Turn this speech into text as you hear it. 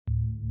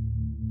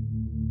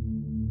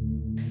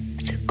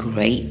the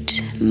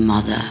Great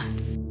Mother,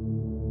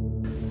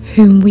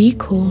 whom we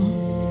call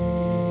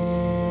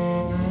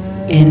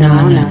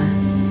Inanna,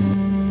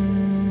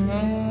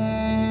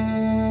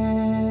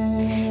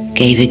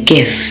 gave a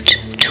gift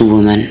to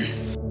woman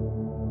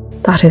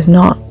that is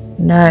not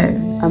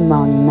known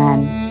among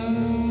men.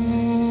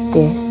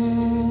 This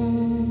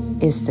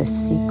is the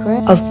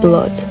secret of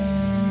blood,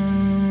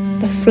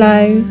 the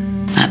flow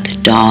at the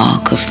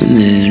dark of the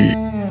moon,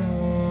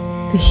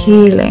 the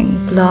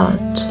healing blood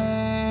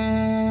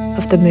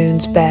of the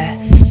moon's birth.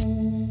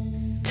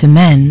 To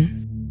men,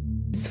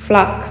 is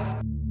flux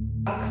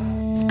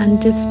and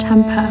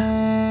distemper,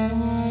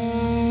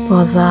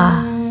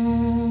 bother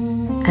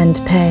and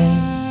pain.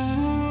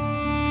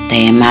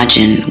 They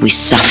imagine we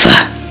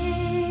suffer.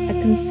 and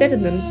consider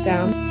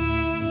themselves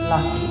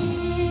lucky.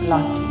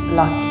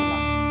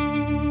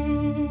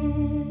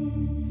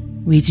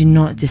 we do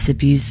not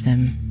disabuse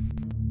them.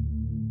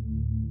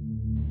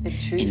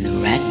 In the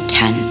red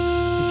tent,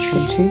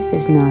 The truth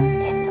is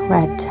known in the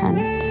red tent.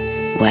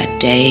 where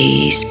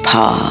days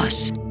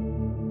pass,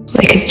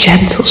 Like a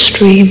gentle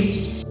stream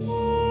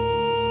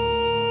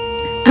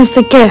As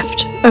the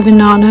gift of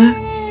Inanna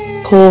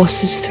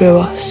courses through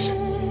us,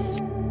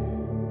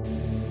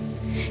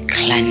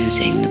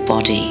 cleansing the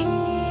body,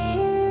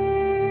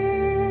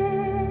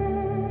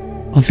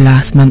 Of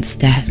last month's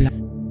death,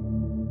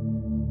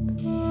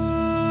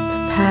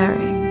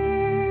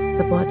 preparing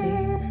the body,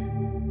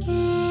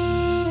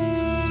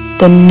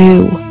 the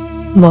new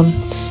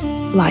month's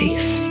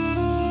life.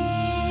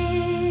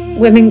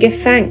 women give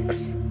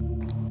thanks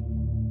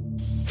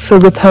For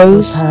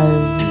repose,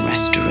 and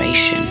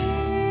restoration.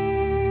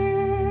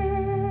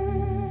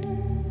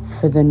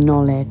 For the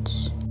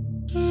knowledge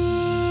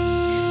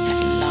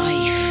That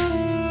life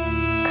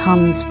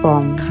comes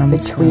from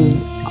Comes between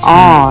from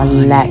our between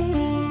our legs.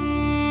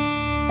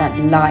 That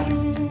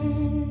life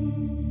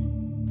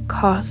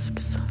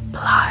costs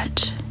blood.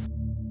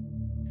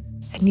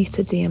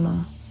 Anita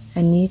Diamant.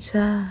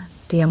 Anita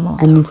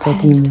Diamant. Anita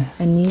Diamant.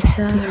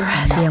 Anita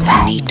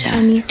Diamant.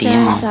 Anita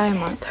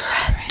Diamant.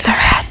 The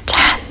red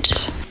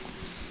tent.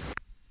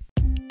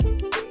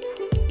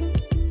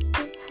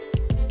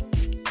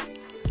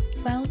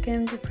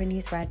 Welcome to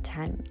Prinny's Red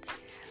Tent.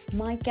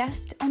 My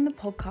guest on the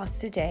podcast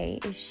today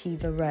is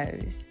Shiva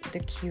Rose, the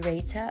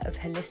curator of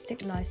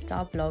holistic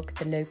lifestyle blog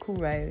The Local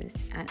Rose,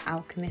 and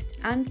alchemist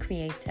and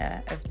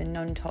creator of the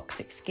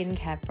non-toxic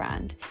skincare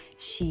brand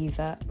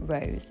Shiva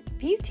Rose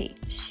Beauty.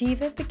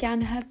 Shiva began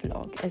her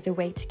blog as a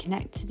way to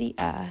connect to the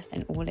earth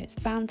and all its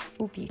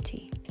bountiful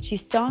beauty. She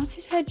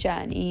started her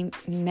journey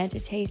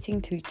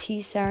meditating through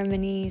tea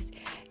ceremonies,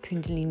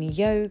 Kundalini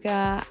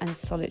yoga, and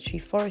solitary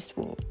forest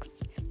walks.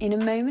 In a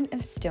moment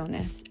of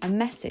stillness, a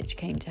message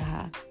came to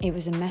her. It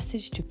was a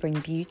message to bring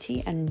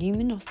beauty and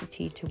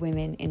luminosity to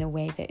women in a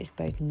way that is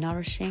both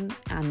nourishing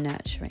and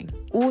nurturing.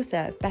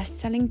 Author of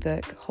best-selling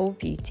book Whole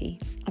Beauty,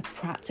 a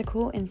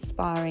practical,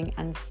 inspiring,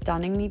 and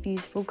stunningly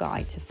beautiful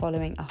guide to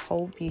following a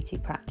whole beauty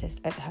practice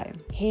at home.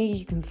 Here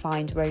you can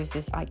find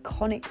Rose's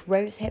iconic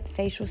rosehip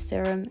facial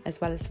serum, as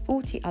well as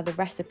 40 other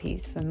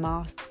recipes for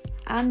masks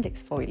and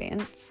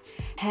exfoliants,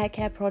 hair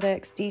care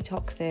products,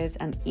 detoxes,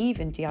 and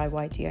even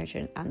DIY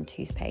deodorant and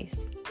toothpaste.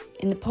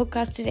 In the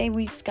podcast today,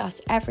 we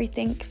discuss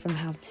everything from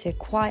how to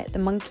quiet the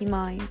monkey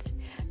mind,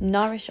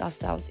 nourish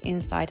ourselves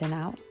inside and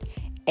out,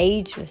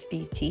 ageless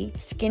beauty,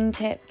 skin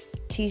tips,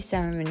 tea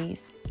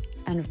ceremonies,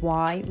 and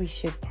why we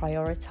should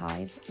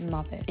prioritize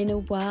motherhood. In a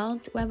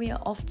world where we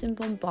are often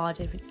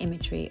bombarded with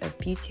imagery of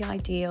beauty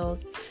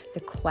ideals,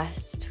 the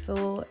quest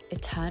for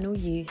eternal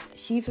youth,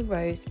 Shiva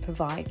Rose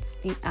provides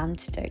the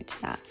antidote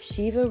to that.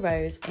 Shiva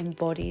Rose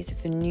embodies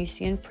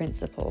Venusian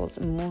principles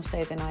more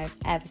so than I have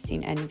ever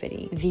seen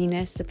anybody.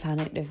 Venus, the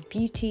planet of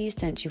beauty,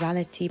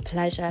 sensuality,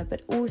 pleasure,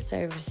 but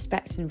also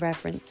respect and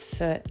reverence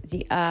for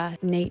the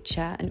earth,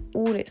 nature, and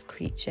all its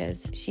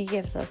creatures. She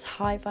gives us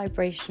high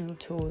vibrational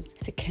tools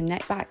to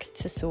connect back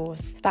to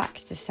source, back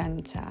to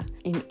center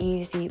in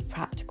easy,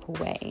 practical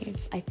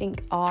ways. I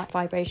think our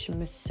vibration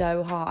was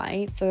so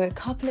high for a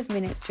couple of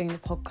minutes during the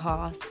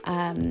podcast.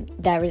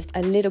 There is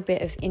a little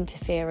bit of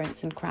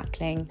interference and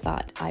crackling,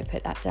 but I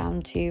put that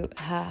down to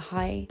her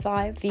high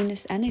vibe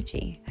Venus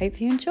energy. Hope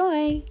you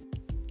enjoy.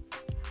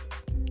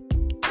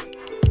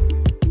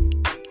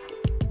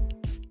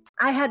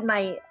 I had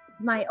my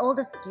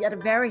oldest at a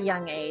very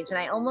young age, and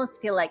I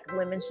almost feel like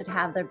women should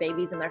have their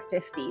babies in their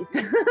 50s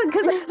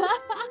because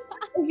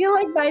I feel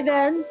like by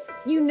then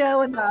you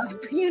know enough,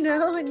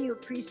 and you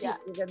appreciate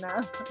it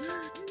enough.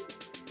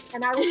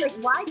 And I was like,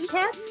 why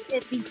can't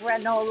it be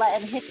granola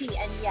and hippie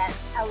and yet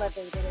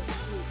elevated and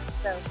chic?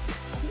 So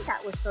I think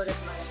that was sort of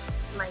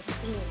my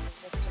theme,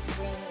 was to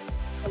bring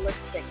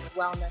holistic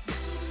wellness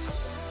into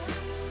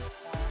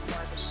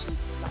more of a chic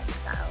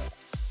lifestyle.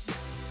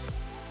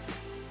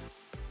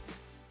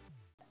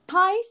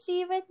 Hi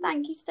Shiva,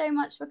 thank you so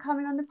much for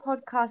coming on the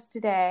podcast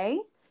today.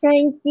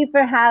 Thank you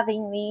for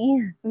having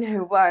me.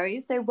 No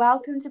worries. So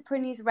welcome to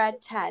Prinny's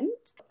Red Tent.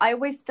 I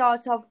always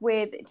start off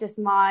with just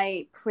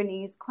my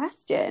Prinny's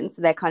questions.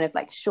 So they're kind of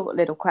like short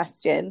little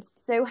questions.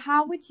 So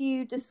how would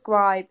you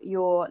describe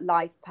your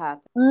life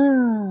purpose?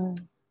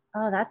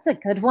 Oh, that's a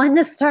good one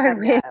to start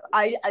with.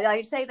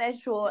 I say they're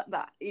short,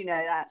 but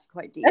that's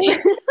quite deep.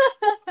 It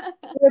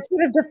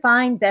sort of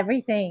defines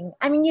everything.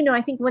 I mean,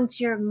 I think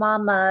once you're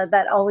mama,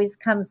 that always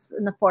comes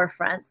in the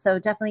forefront. So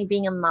definitely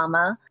being a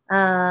mama,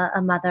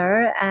 a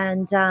mother,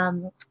 and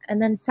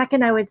then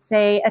second, I would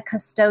say a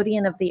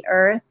custodian of the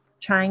earth,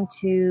 trying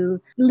to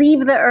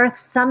leave the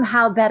earth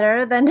somehow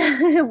better than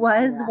it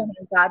was when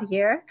I got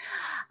here.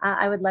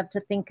 I would love to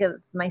think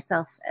of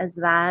myself as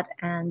that.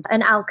 And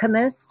an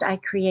alchemist. I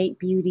create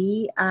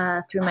beauty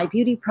through my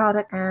beauty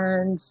product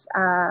and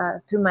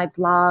through my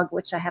blog,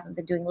 which I haven't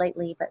been doing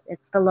lately, but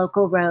it's The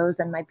Local Rose,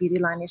 and my beauty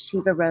line is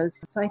Shiva Rose.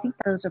 So I think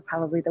those are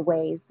probably the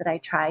ways that I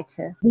try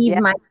to leave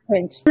my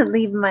print, to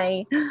leave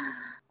my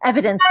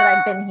evidence that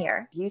I've been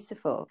here.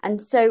 Beautiful. And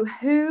so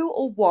who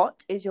or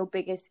what is your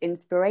biggest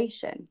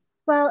inspiration?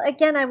 Well,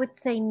 again, I would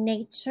say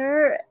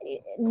nature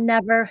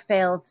never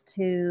fails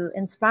to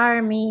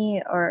inspire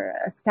me or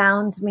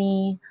astound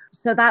me.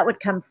 So that would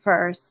come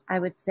first. I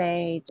would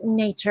say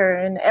nature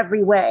in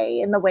every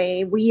way, in the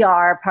way we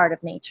are part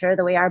of nature,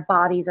 the way our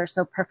bodies are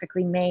so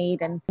perfectly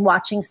made, and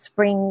watching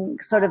spring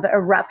sort of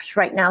erupt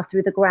right now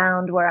through the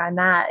ground where I'm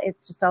at.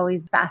 It's just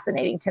always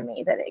fascinating to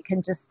me that it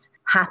can just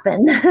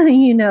happen,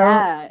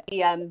 Yeah,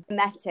 the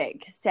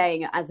Metic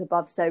saying as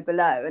above, so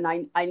below.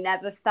 And I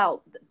never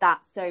felt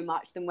that so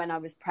much than when I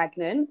was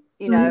pregnant.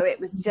 It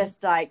was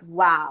just like,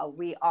 wow,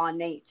 we are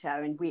nature,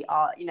 and we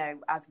are,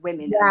 as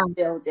women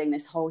building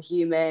this whole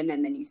human,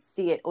 and then you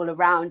see it all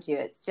around you.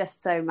 It's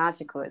just so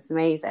magical. It's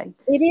amazing.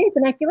 It is.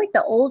 And I feel like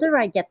the older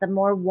I get, the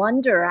more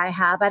wonder I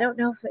have. I don't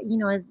know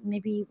if,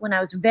 maybe when I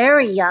was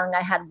very young,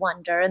 I had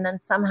wonder, and then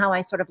somehow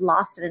I sort of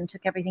lost it and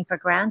took everything for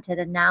granted.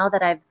 And now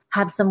that I've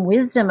have some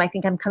wisdom, I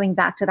think I'm coming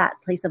back to that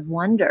place of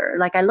wonder.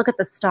 Like I look at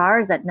the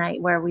stars at night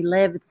where we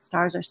live, the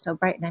stars are so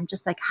bright, and I'm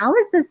just like, how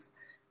does this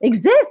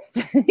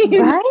exist?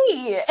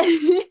 Right.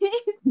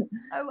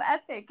 So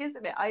epic,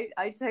 isn't it?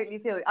 I totally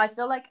feel it. I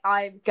feel like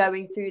I'm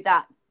going through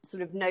that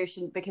sort of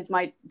notion because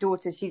my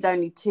daughter, she's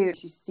only 2,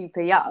 she's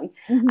super young,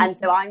 and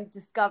so I'm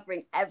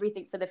discovering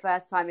everything for the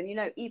first time.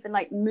 And even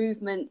like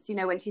movements,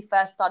 when she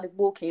first started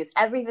walking, it's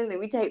everything that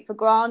we take for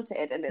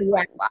granted, and it's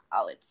like,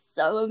 wow, it's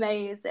so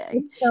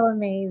amazing. It's so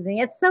amazing.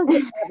 It's so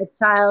good to have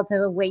a child to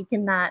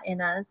awaken that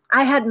in us.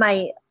 I had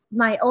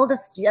my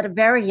oldest at a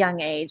very young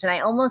age, and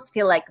I almost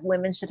feel like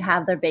women should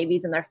have their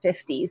babies in their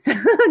 50s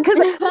because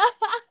I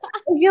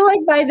feel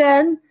like by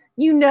then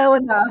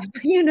enough,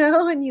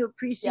 and you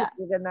appreciate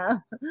it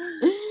enough.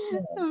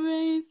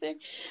 Amazing.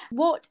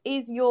 What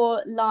is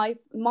your life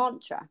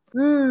mantra?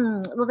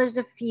 Well, there's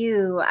a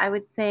few. I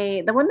would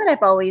say the one that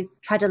I've always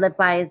tried to live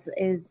by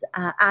is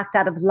act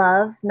out of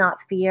love, not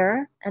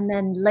fear. And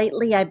then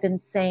lately I've been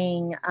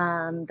saying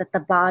that the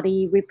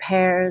body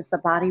repairs, the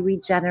body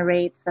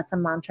regenerates. That's a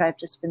mantra I've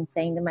just been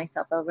saying to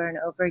myself over and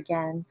over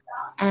again.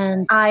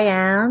 And I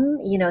am,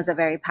 is a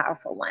very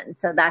powerful one.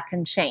 So that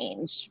can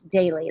change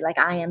daily. Like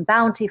I am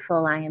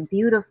bountiful, I am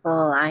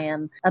beautiful, I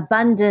am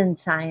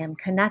abundant, I am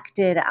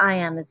connected. I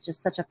am is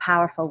just such a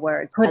powerful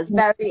word. It's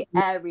very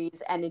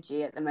Aries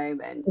energy at the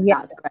moment. Yeah.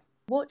 That's great.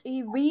 What are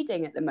you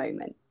reading at the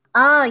moment?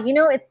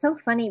 It's so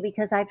funny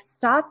because I've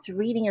stopped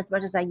reading as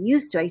much as I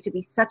used to. I used to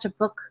be such a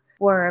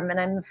bookworm, and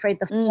I'm afraid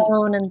the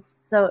phone and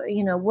so,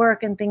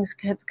 work and things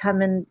have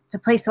come into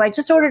place. So I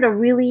just ordered a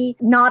really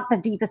not the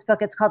deepest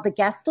book. It's called The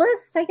Guest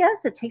List, I guess.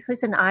 It takes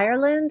place in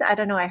Ireland. I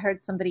don't know. I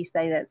heard somebody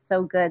say that it's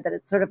so good that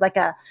it's sort of like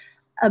a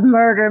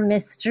murder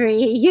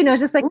mystery,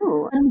 just like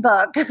one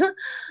book.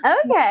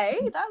 Okay,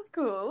 that's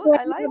cool.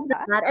 I like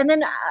that. And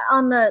then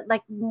on the,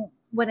 like,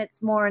 when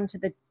it's more into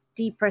the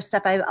deeper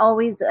stuff, I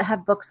always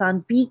have books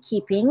on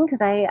beekeeping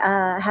because I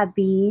have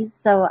bees.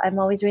 So I'm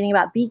always reading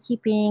about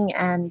beekeeping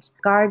and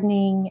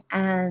gardening,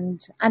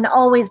 and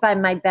always by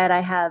my bed I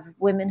have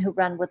Women Who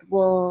Run with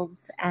Wolves,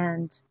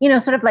 and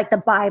sort of like the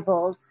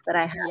Bibles that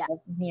I have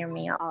near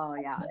me. Oh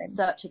yeah,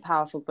 such a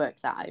powerful book.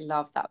 That I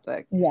love that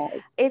book. Yeah.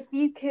 If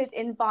you could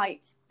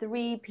invite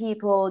 3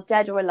 people,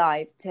 dead or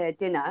alive, to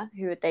dinner,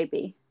 who would they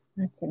be?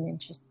 That's an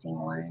interesting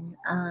one.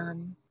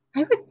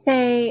 I would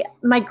say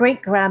my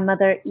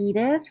great-grandmother,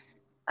 Edith,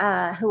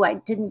 who I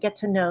didn't get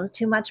to know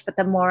too much, but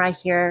the more I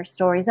hear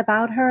stories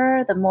about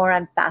her, the more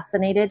I'm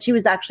fascinated. She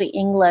was actually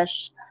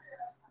English,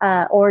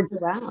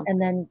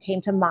 and then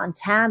came to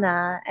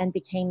Montana and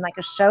became like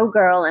a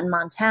showgirl in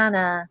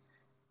Montana,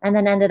 and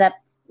then ended up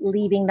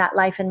leaving that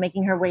life and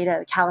making her way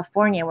to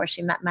California, where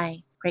she met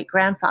my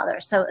great-grandfather.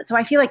 So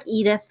I feel like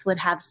Edith would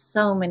have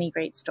so many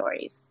great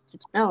stories to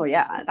tell. Oh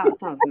yeah, that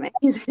sounds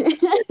amazing.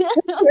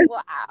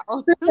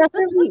 Wow.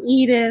 Definitely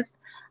Edith.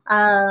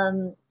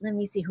 Let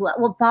me see who else.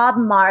 Well, Bob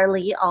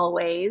Marley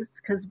always,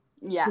 because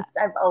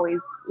I've always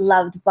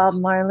loved Bob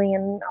Marley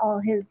and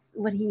all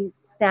what he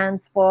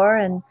stands for,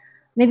 and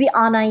maybe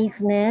Anais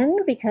Nin,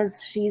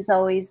 because she's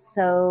always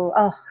so,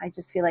 I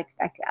just feel like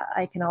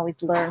I can always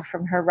learn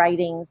from her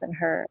writings and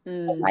her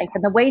life.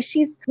 And the way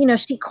she's,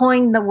 she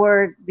coined the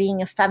word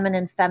being a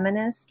feminine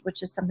feminist,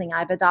 which is something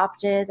I've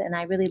adopted. And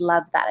I really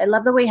love that. I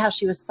love the way how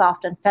she was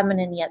soft and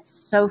feminine, yet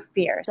so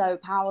fierce. So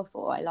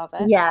powerful. I love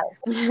it. Yes.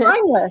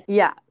 Timeless.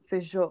 Yeah,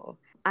 for sure.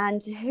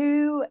 And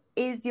who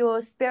is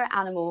your spirit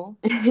animal?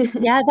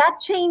 Yeah, that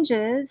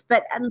changes,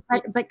 but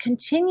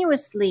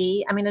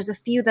continuously. I mean, there's a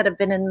few that have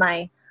been in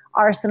my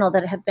arsenal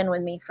that have been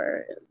with me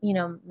for,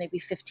 maybe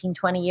 15,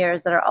 20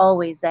 years that are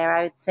always there.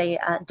 I would say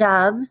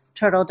doves,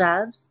 turtle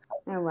doves,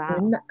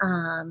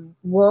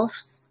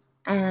 wolves,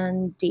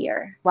 and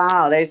deer.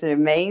 Wow, those are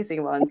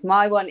amazing ones.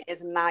 My one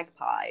is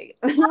magpie,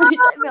 which I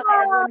feel like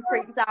everyone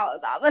freaks out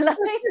about. But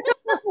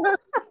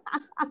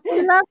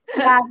we love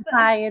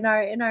magpie in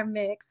our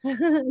mix.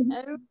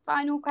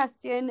 Final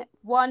question: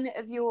 one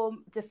of your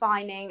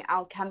defining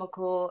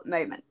alchemical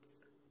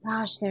moments.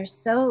 Gosh,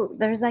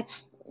 there's like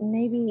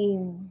maybe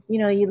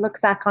you look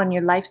back on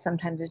your life.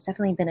 Sometimes there's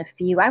definitely been a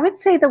few. I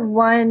would say the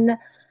one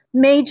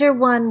major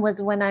one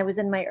was when I was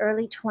in my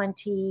early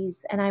 20s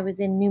and I was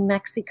in New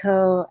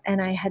Mexico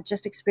and I had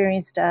just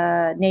experienced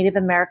a Native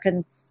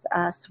American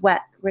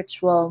sweat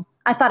ritual.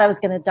 I thought I was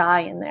going to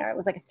die in there. It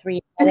was like a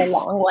 3-hour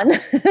long one.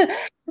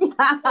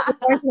 The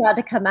person had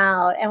to come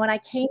out. And when I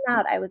came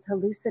out, I was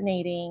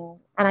hallucinating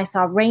and I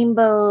saw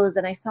rainbows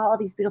and I saw all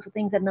these beautiful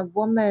things. And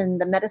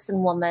the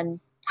medicine woman,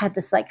 had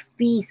this like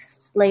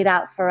feast laid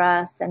out for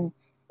us. And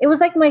it was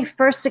like my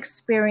first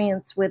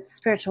experience with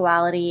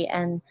spirituality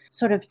and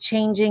sort of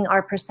changing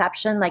our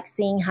perception, like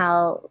seeing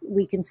how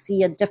we can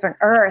see a different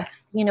earth.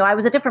 I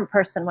was a different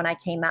person when I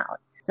came out.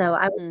 So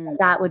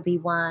that would be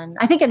one.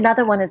 I think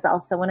another one is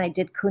also when I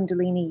did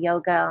Kundalini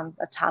yoga on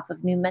the top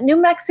of New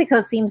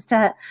Mexico seems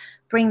to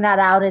bring that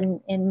out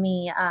in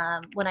me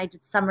when I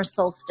did summer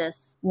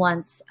solstice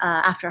once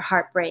after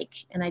heartbreak.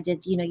 And I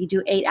did, you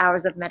do 8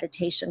 hours of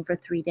meditation for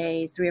 3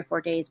 or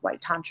 4 days,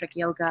 white tantric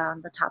yoga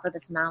on the top of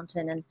this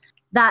mountain. And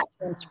that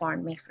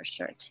transformed me for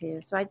sure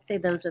too. So I'd say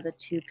those are the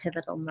two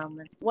pivotal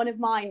moments. One of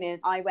mine is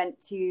I went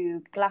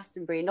to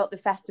Glastonbury, not the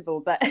festival,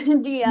 but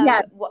they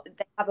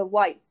have a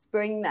white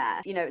spring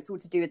there. It's all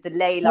to do with the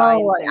ley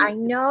lines. Oh, I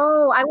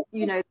know. I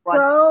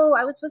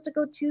was supposed to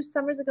go 2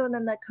 summers ago, and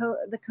then the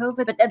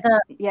COVID.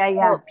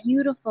 But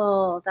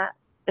beautiful that.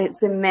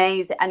 It's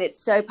amazing and it's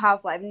so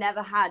powerful. I've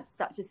never had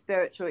such a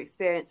spiritual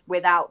experience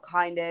without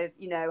kind of,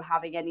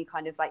 having any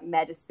kind of like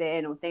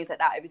medicine or things like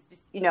that. It was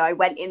just, I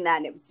went in there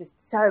and it was just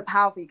so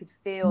powerful. You could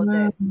feel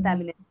this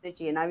feminine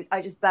energy and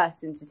I just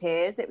burst into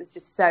tears. It was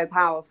just so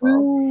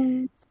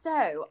powerful.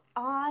 So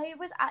I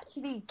was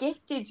actually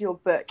gifted your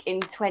book in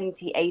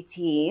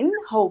 2018,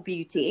 Whole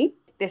Beauty.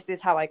 This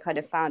is how I kind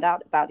of found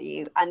out about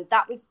you. And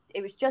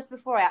it was just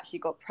before I actually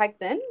got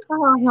pregnant.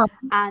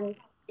 And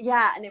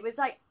yeah, and it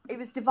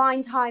was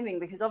divine timing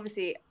because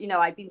obviously,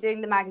 I'd been doing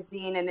the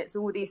magazine and it's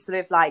all these sort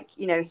of like,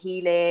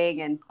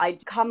 healing, and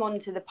I'd come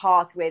onto the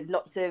path with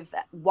lots of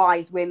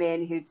wise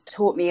women who'd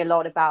taught me a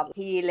lot about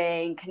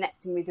healing,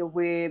 connecting with your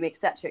womb,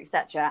 etc.,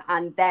 etc.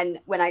 And then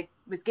when I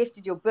was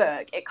gifted your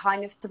book, it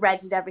kind of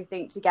threaded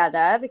everything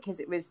together because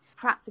it was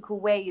practical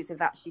ways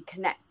of actually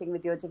connecting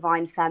with your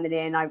divine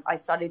feminine. I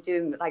started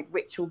doing like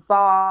ritual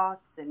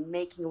baths and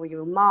making all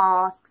your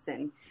masks,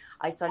 and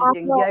I started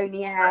doing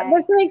yoni eggs.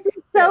 This makes me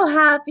so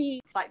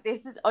happy. Like,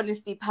 this is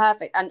honestly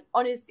perfect. And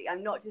honestly,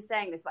 I'm not just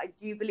saying this, but I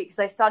do believe, because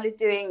I started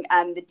doing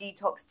the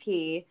detox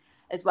tea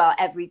as well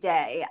every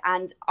day.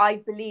 And I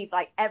believe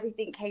like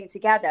everything came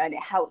together and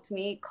it helped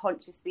me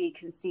consciously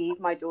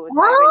conceive my daughter.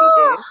 I really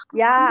do.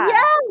 Yeah.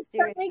 Yes,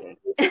 seriously.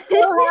 That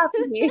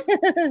makes me so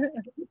happy.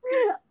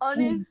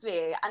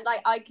 Honestly. And like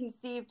I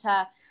conceived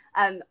her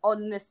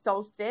on the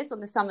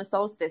summer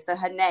solstice. So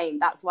her name,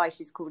 that's why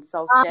she's called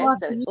Solstice.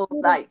 So it's all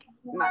like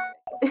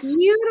magic.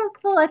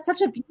 Beautiful. It's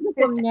such a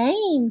beautiful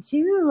name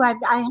too.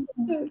 I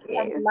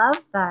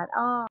love that.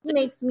 Oh, it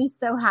makes me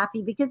so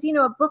happy because,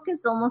 a book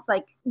is almost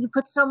like you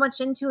put so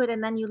much into it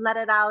and then you let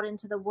it out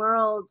into the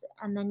world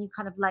and then you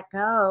kind of let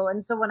go.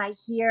 And so when I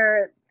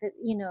hear that,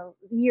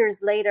 years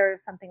later,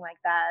 something like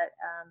that,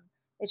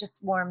 it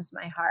just warms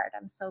my heart.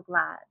 I'm so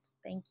glad.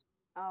 Thank you.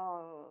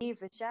 Oh, thank you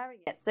for sharing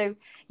it. So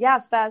yeah,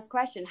 first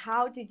question,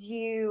 how did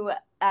you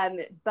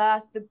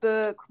birth the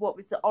book? What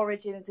was the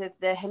origins of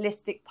the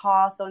holistic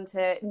path onto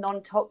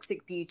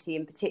non-toxic beauty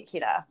in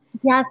particular?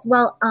 Yes,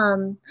 well,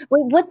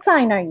 wait, what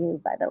sign are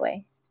you, by the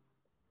way?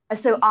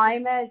 So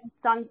I'm a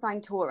sun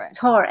sign Taurus.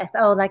 Taurus.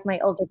 Oh, like my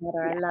older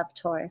daughter. Yeah. I love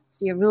Taurus.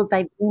 You're ruled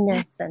by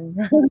Venus and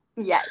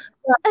yes.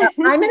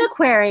 I'm an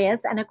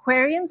Aquarius, and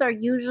Aquarians are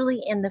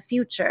usually in the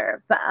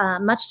future, but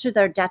much to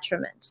their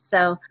detriment.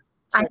 So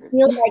I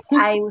feel like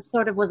I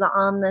was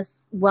on this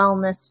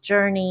wellness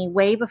journey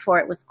way before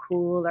it was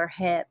cool or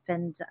hip.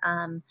 And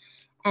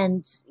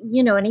even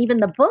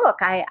the book,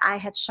 I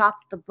had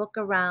shopped the book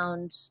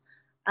around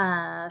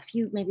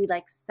maybe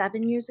like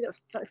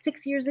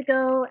 6 years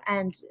ago.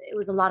 And it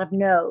was a lot of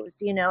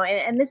no's,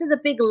 and this is a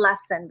big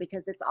lesson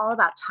because it's all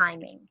about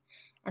timing.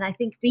 And I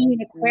think being an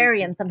Mm.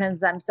 Aquarian,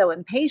 sometimes I'm so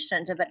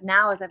impatient. But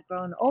now as I've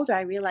grown older,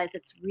 I realize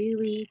it's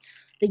really,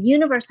 the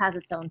universe has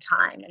its own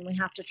time and we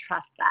have to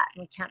trust that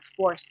and we can't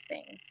force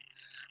things.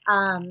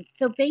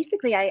 So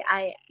basically at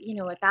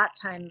that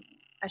time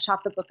I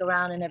shopped the book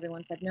around and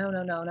everyone said, no,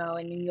 no, no, no,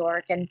 in New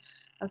York. And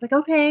I was like,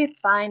 okay, it's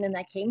fine. And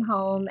I came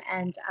home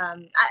and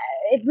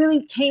it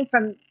really came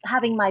from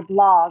having my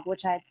blog,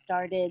 which I had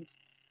started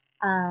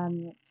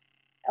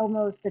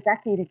almost a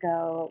decade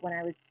ago when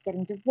I was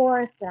getting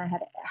divorced and I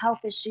had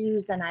health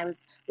issues and I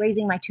was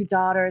raising my 2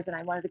 daughters and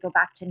I wanted to go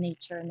back to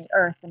nature and the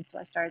earth. And so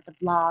I started the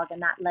blog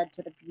and that led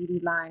to the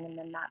beauty line. And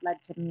then that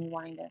led to me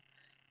wanting to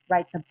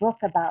write the book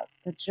about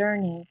the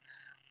journey.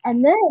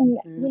 And then,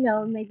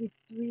 maybe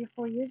 3 or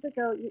 4 years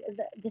ago,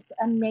 this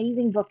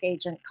amazing book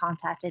agent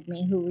contacted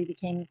me who we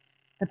became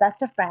the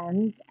best of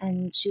friends.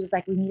 And she was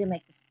like, we need to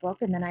make this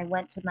book. And then I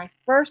went to my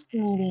first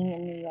meeting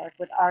in New York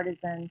with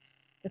Artisan,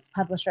 this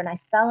publisher, and I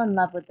fell in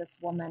love with this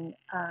woman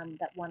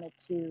that wanted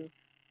to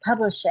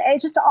publish it.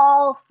 It just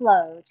all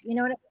flowed, and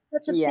it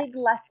was such a big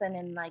lesson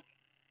in like,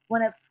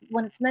 when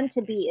it's meant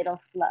to be,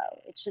 it'll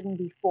flow. It shouldn't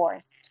be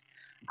forced.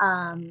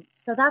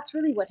 So that's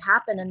really what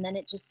happened. And then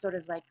it just sort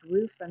of like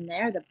grew from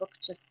there. The book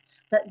just,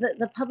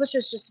 the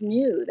publishers just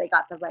knew they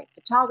got the right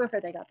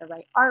photographer, they got the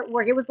right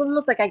artwork. It was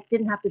almost like I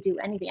didn't have to do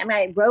anything. I mean,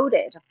 I wrote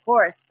it, of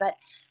course, but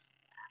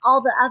all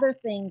the other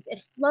things,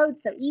 it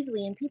flowed so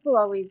easily. And people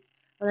always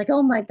are like,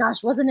 oh my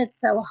gosh, wasn't it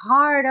so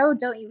hard? Oh,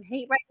 don't you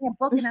hate writing a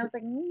book? And I was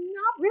like,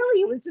 not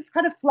really. It was just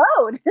kind of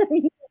flowed.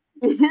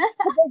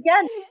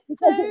 Again,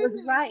 because it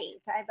was right.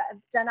 I've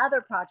done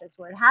other projects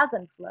where it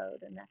hasn't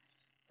flowed. And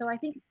so I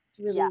think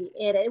really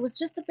it was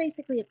just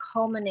basically a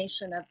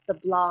culmination of the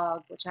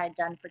blog, which I had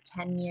done for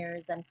 10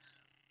 years,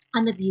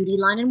 and the beauty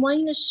line, and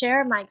wanting to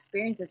share my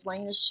experiences,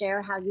 wanting to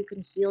share how you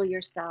can heal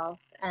yourself.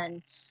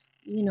 And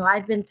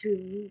I've been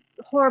through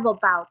horrible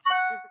bouts of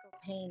physical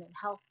pain and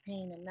health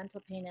pain and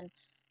mental pain, and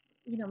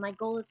my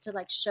goal is to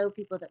like show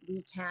people that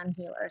we can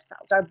heal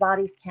ourselves, our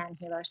bodies can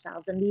heal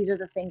ourselves, and these are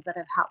the things that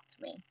have helped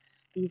me.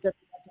 These are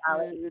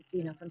the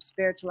modalities, from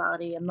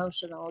spirituality,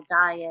 emotional,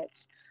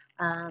 diet,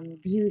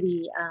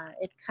 beauty.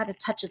 It kind of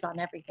touches on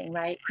everything,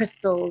 right?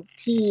 Crystals,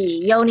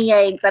 tea, yoni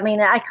eggs. I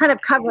mean, I kind of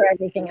cover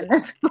everything in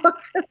this book.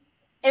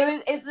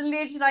 It's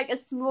literally like a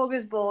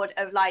smorgasbord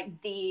of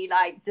like the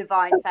like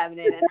divine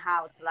feminine and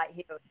how to like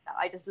heal yourself.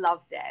 I just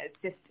loved it.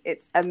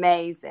 It's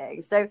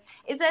amazing. So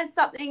is there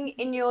something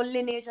in your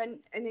lineage? I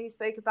know you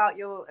spoke about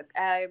your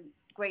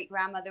great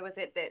grandmother, was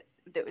it,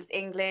 that was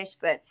English,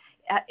 but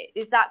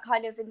is that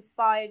kind of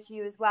inspired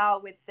you as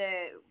well with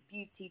the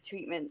beauty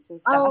treatments and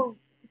stuff? Oh,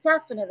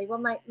 definitely. Well,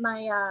 my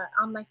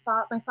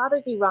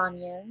father's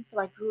Iranian, so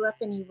I grew up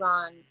in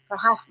Iran for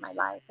half my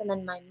life, and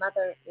then my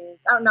mother is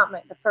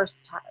the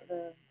first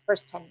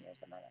 10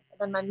 years of my life. And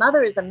then my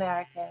mother is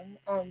American,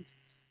 and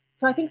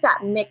so I think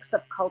that mix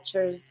of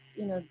cultures,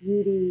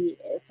 beauty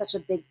is such a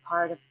big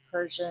part of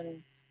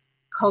Persian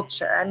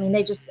culture. I mean,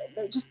 they just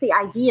the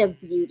idea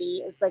of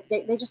beauty is like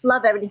they just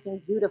love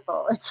everything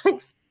beautiful. It's like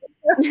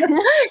it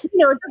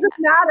doesn't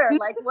matter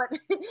like what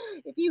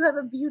if you have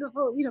a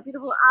beautiful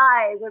beautiful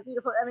eyes or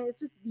beautiful. I mean,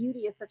 it's just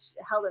beauty is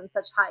held in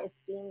such high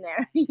esteem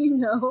there.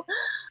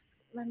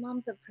 My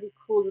mom's a pretty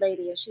cool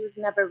lady, and she was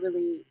never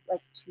really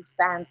like too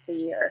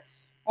fancy or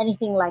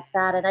anything like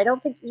that. And I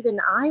don't think even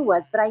I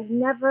was, but I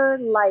never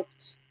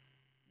liked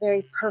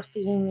very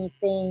perfumey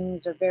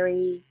things or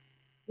very.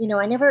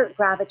 I never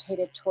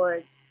gravitated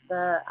towards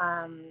the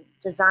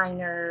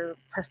designer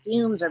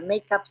perfumes or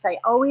makeups. I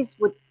always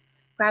would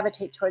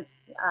gravitate towards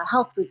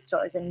health food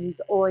stores and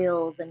use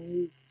oils and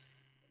use,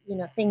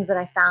 things that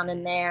I found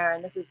in there.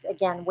 And this is,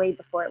 again, way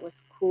before it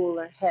was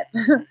cool or hip.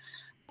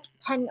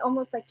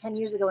 Almost like 10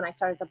 years ago when I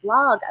started the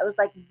blog, I was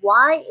like,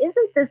 why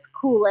isn't this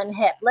cool and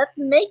hip? Let's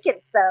make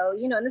it so,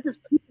 and this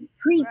is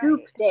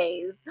pre-Goop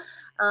days.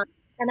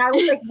 And I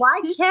was like,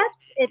 why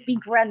can't it be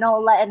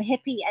granola and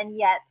hippie and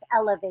yet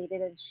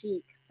elevated and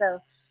chic? So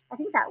I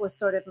think that was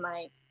sort of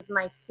my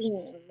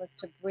theme, was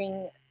to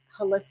bring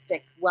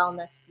holistic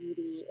wellness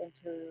beauty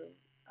into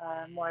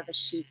more of a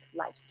chic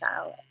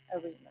lifestyle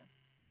arena.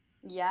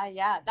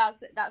 Yeah.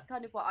 That's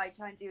kind of what I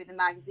try and do with the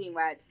magazine,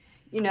 where it's,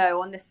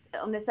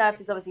 on the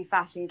surface, obviously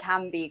fashion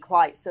can be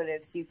quite sort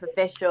of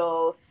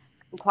superficial,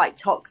 quite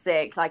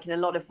toxic, like in a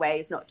lot of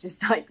ways, not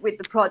just like with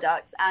the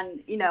products.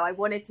 And I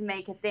wanted to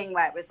make a thing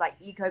where it was like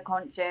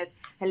eco-conscious,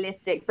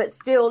 holistic, but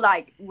still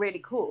like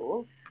really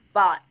cool,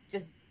 but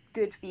just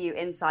good for you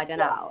inside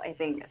and out, I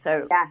think.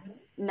 So yes,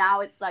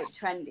 now it's like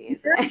trendy,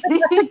 isn't it?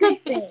 That's a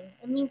good thing.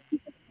 It means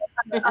people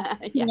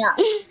yeah.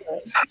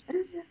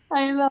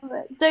 I love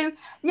it. So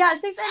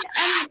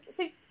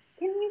so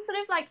can you sort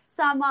of like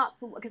sum up,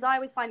 because I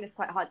always find this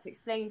quite hard to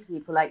explain to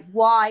people, like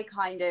why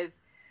kind of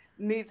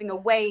moving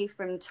away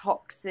from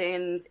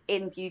toxins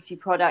in beauty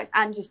products,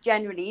 and just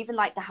generally, even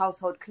like the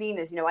household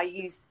cleaners, you know, I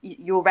use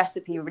your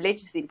recipe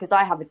religiously because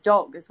I have a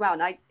dog as well.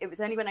 And it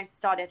was only when I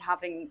started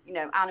having, you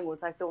know,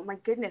 animals, I thought, oh my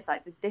goodness,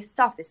 like this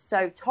stuff is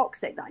so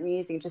toxic that I'm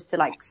using just to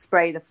like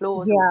spray the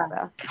floors or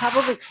whatever.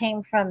 Probably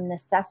came from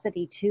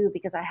necessity too,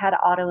 because I had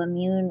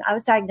autoimmune. I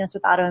was diagnosed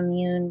with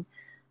autoimmune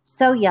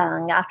so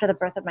young, after the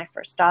birth of my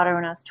first daughter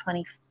when I was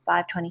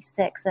 25,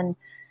 26. And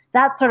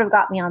that sort of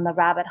got me on the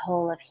rabbit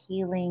hole of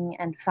healing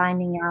and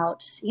finding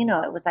out, you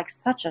know, it was like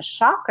such a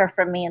shocker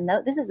for me. And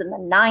this is in the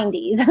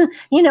 90s,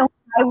 you know,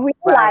 I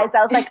realized,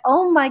 I was like,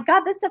 oh my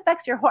God, this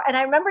affects your and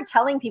I remember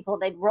telling people,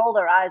 they'd roll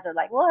their eyes or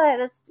like, what?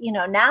 It's, you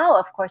know, now,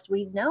 of course,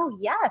 we know,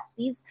 yes,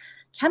 these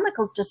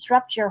chemicals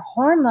disrupt your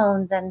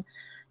hormones and,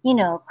 you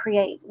know,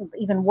 create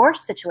even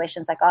worse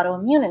situations like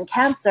autoimmune and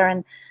cancer.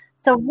 And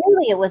so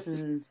really it was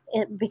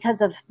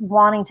because of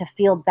wanting to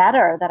feel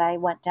better that I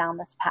went down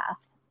this path.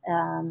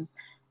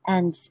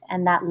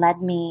 And that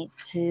led me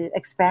to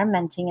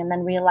experimenting and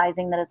then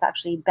realizing that it's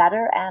actually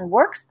better and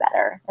works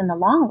better in the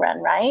long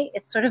run, right?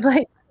 It's sort of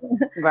like,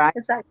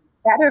 it's actually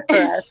better for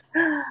us.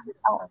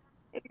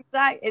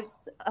 Exactly.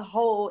 It's a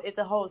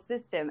whole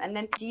system. And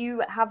then do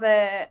you have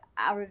a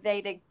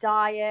Ayurvedic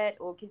diet,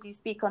 or could you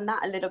speak on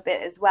that a little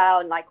bit as well,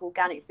 and like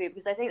organic food?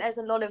 Because I think there's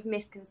a lot of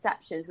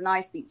misconceptions when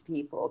I speak to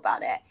people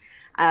about it.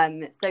 I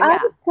would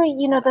say,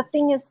 you know, the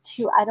thing is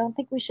too, I don't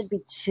think we should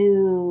be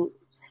too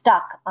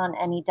stuck on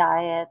any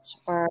diet,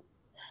 or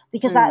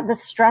because the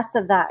stress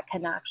of that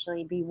can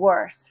actually be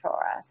worse for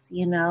us,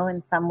 you know,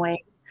 in some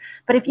way.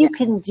 But if you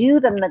can do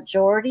the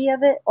majority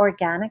of it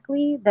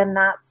organically, then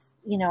that's,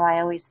 you know,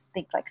 I always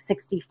think like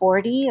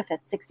 60-40, if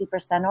it's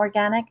 60%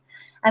 organic.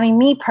 I mean,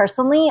 me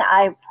personally,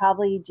 I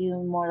probably do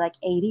more like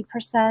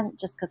 80%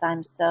 just because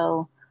I'm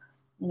so,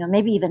 you know,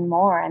 maybe even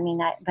more. I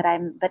mean,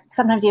 but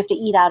sometimes you have to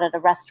eat out at a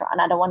restaurant.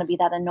 I don't want to be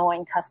that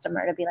annoying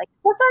customer to be like,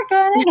 what's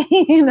organic,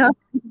 you know?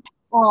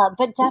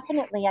 But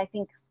definitely, I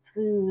think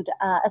food,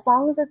 as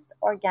long as it's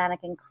organic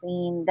and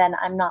clean, then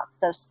I'm not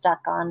so stuck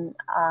on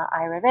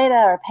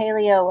Ayurveda or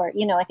paleo, or,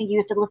 you know, I think you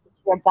have to listen to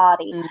your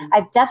body.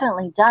 I've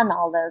definitely done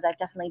all those. I've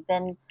definitely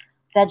been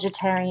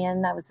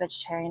vegetarian. I was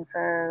vegetarian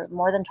for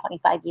more than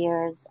 25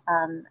 years.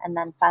 And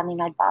then finally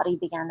my body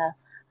began to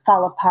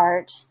fall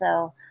apart.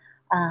 So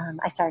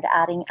I started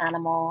adding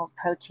animal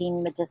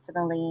protein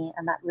medicinally,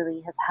 and that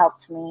really has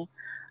helped me.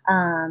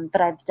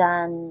 But I've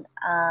done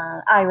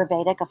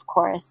Ayurvedic, of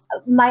course.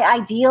 My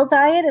ideal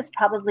diet is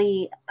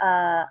probably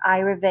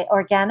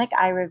organic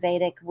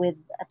Ayurvedic with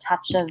a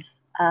touch of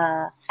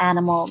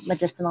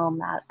medicinal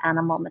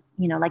animal,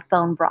 you know, like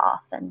bone broth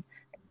and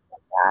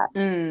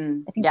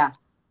things like that.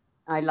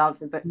 I love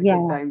the good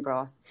bone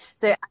broth.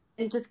 So,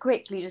 and just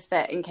quickly, just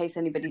in case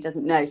anybody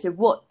doesn't know, so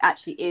what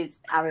actually is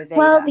Ayurveda?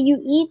 Well, you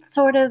eat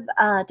sort of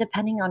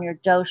depending on your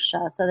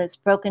dosha. So it's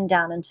broken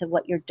down into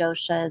what your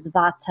dosha is: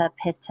 Vata,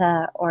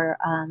 Pitta, or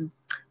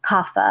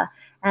Kapha.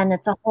 And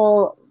it's a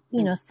whole,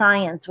 you know,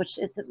 science, which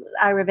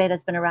Ayurveda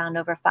has been around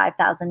over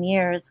 5,000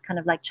 years, kind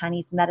of like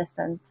Chinese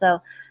medicine.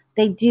 So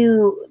they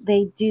do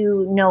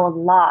know a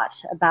lot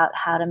about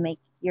how to make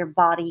your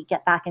body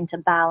get back into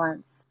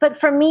balance. But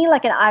for me,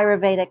 like an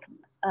Ayurvedic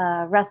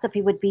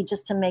recipe would be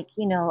just to make,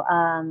 you know,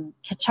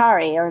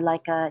 khichdi, or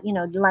like you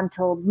know,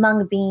 lentil,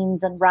 mung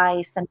beans and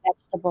rice and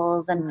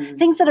vegetables and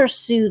things that are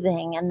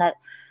soothing, and that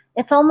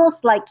it's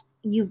almost like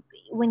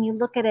when you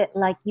look at it,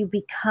 like you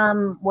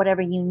become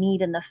whatever you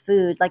need in the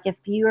food. Like if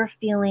you're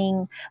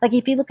feeling, like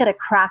if you look at a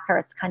cracker,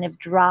 it's kind of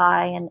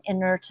dry and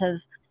inert of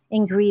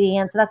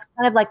ingredients. That's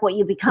kind of like what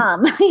you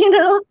become, you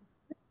know?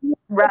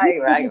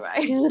 Right.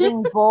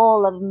 Soothing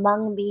bowl of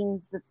mung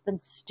beans that's been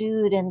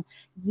stewed in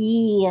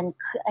ghee and,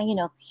 you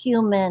know,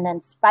 cumin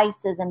and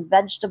spices and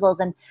vegetables,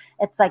 and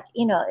it's like,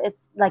 you know, it's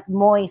like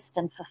moist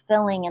and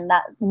fulfilling and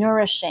that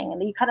nourishing,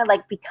 and you kind of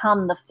like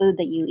become the food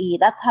that you eat.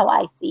 That's how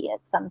I see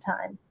it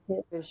sometimes.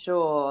 For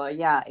sure,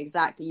 yeah,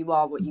 exactly. You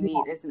are what you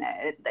eat, isn't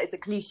it? It's a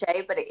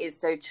cliche, but it is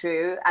so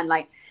true. And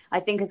like, I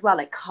think as well,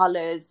 like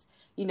colors.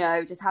 You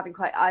know, just having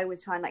I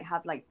always try and like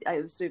have like,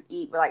 I sort of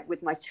eat like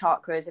with my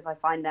chakras if I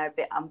find they're a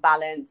bit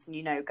unbalanced, and,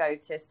 you know, go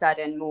to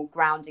certain more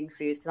grounding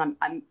foods, because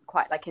I'm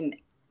quite like an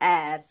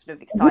air sort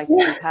of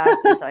excited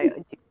person, so I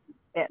do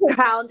a bit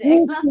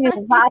grounding.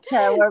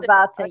 Vata, we're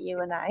Vata, you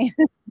and I.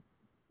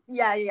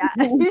 Yeah.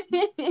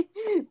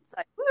 It's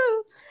like,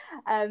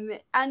 woo.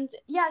 And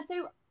yeah,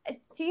 so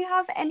do you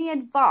have any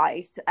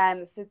advice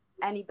for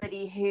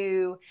anybody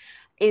who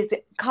is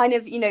kind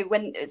of, you know,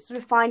 when sort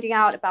of finding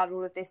out about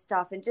all of this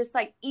stuff, and just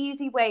like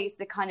easy ways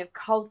to kind of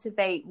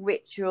cultivate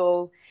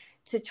ritual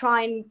to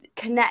try and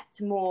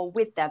connect more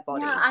with their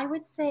body? Yeah, I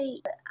would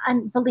say,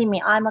 and believe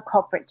me, I'm a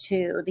culprit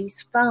too.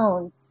 These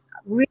phones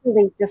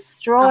really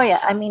destroy it.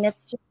 I mean,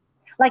 it's just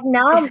like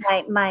now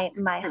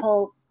my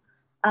whole,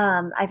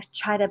 I've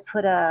tried to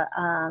put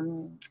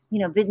you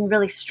know, been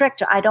really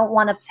strict. I don't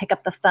want to pick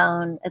up the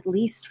phone at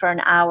least for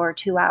an hour,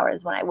 2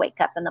 hours when I wake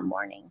up in the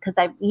morning, because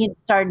I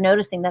started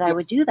noticing that I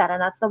would do that.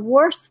 And that's the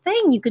worst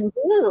thing you can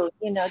do,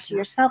 you know, to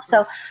yourself.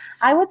 So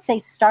I would say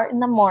start in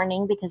the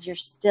morning, because you're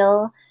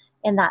still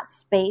in that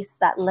space,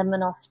 that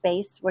liminal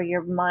space where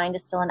your mind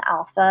is still in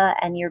alpha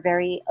and you're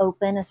very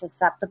open and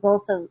susceptible.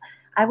 So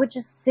I would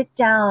just sit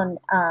down,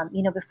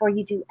 before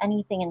you do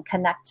anything, and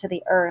connect to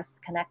the earth,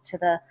 connect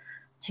to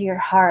your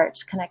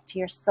heart, connect to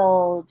your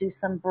soul, do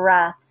some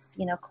breaths,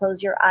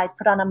 close your eyes,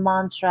 put on a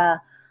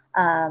mantra,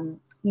 and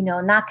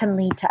that can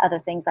lead to other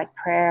things like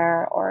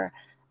prayer. Or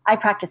I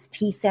practice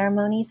tea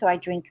ceremony. So I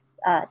drink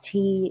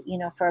tea,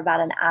 for about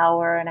an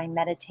hour, and I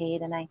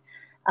meditate, and then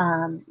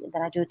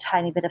I do a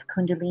tiny bit of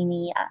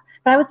Kundalini.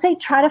 But I would say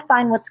try to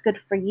find what's good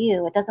for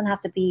you. It doesn't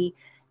have to be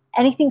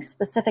anything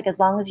specific, as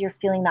long as you're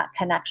feeling that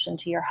connection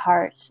to your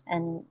heart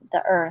and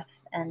the earth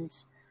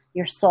and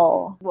your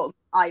soul. What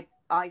I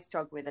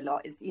struggle with a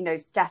lot is,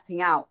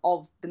 stepping out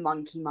of the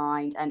monkey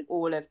mind and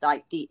all of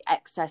like the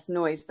excess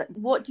noise.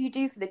 What do you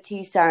do for the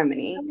tea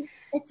ceremony?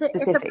 It's a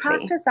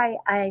practice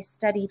I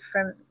studied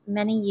for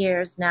many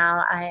years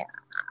now. I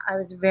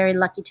was very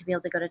lucky to be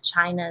able to go to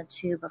China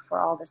too before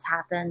all this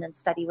happened and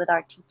study with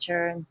our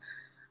teacher. And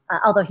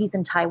although he's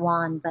in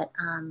Taiwan, but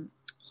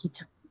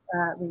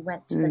we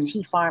went to the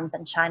tea farms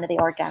in China, the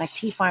organic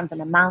tea farms in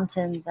the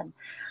mountains, and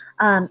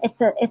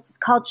it's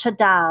called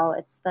Chadao.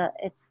 It's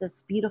this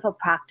beautiful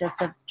practice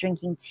of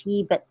drinking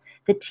tea, but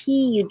the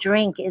tea you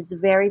drink is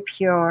very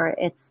pure.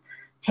 It's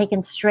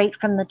taken straight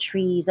from the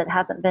trees. It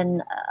hasn't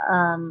been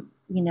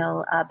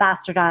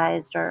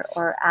bastardized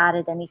or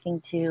added anything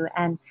to,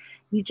 and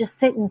you just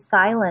sit in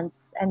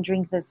silence and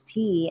drink this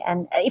tea.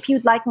 And if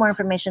you'd like more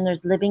information,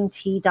 there's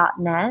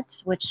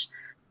livingtea.net, which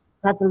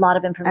has a lot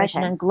of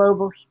information, and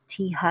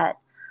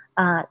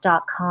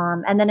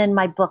globalteahut.com. And then in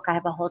my book, I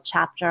have a whole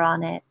chapter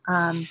on it.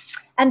 And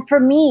for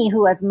me,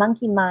 who has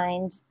monkey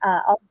mind,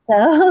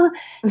 also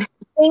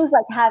things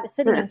like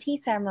sitting in tea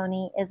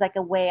ceremony is like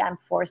a way I'm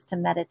forced to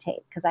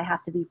meditate, because I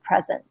have to be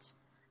present.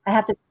 I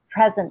have to be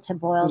present to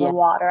boil the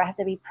water. I have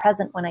to be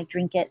present when I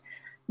drink it.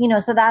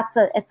 So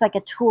it's like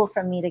a tool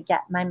for me to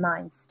get my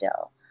mind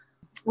still,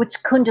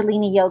 which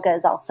Kundalini yoga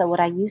is also what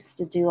I used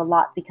to do a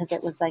lot, because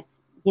it was like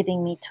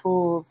giving me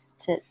tools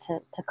to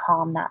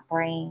calm that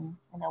brain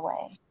in a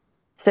way.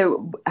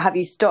 So have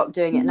you stopped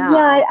doing it now?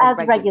 Yeah,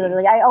 as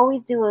regularly. I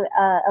always do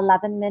a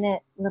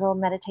 11-minute little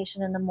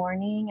meditation in the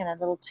morning and a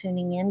little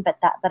tuning in, but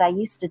I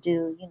used to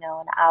do,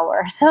 an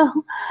hour.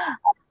 So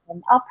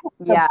I'll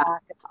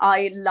back.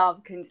 I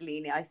love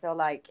Kundalini. I feel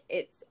like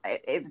it's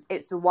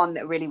the one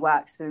that really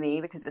works for me,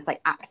 because it's like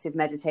active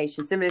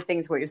meditation. Similar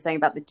things what you're saying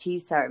about the tea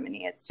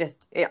ceremony. It's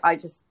just it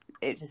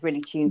just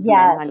really tunes me in.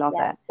 I love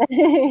it.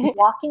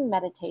 Walking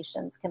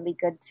meditations can be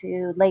good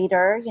too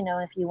later,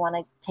 if you want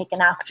to take an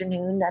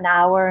afternoon, an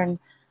hour,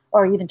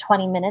 or even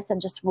 20 minutes, and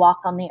just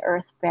walk on the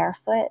earth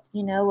barefoot,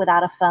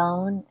 without a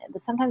phone.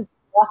 Sometimes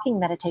walking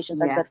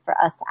meditations are good for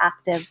us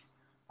active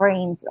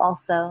brains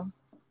also.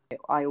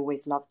 I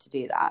always love to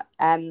do that.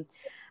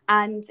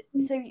 And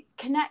so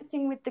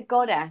connecting with the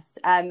goddess,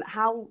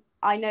 how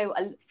I know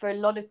for a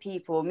lot of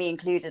people, me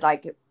included,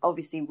 like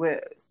obviously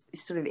we're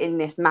sort of in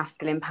this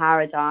masculine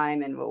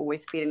paradigm, and we're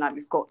always feeling like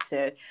we've got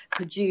to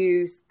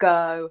produce,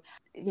 go,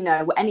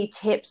 any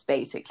tips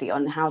basically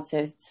on how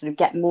to sort of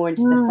get more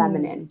into the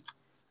feminine?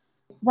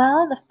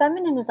 Well, the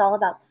feminine is all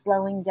about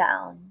slowing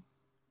down.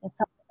 It's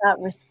all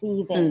about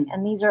receiving.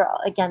 And these are,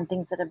 again,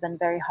 things that have been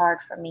very hard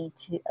for me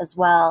to as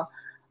well.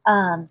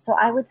 So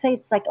I would say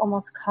it's like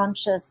almost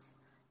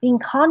being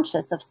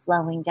conscious of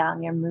slowing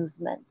down your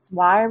movements.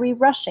 Why are we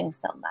rushing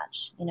so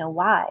much?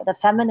 Why? The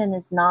feminine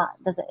is not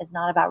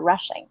about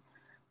rushing,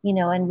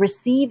 and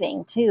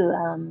receiving too.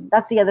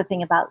 That's the other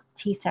thing about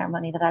tea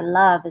ceremony that I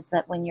love, is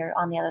that when you're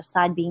on the other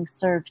side being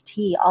served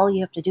tea, all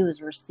you have to do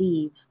is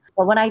receive.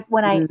 But when I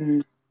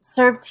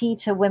serve tea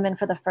to women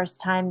for the first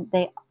time,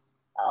 they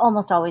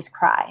almost always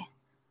cry.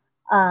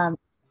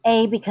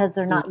 A, because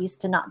they're not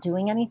used to not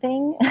doing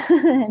anything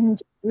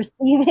and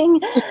receiving,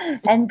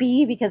 and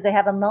B, because they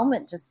have a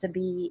moment just to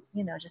be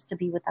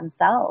with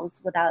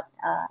themselves without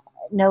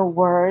no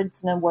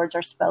words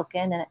are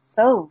spoken, and it's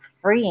so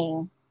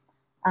freeing.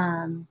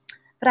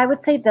 But I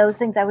would say those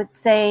things. I would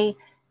say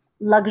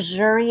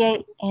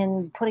luxuriate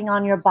in putting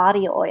on your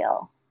body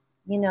oil.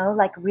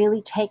 Like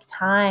really take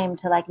time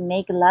to like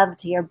make love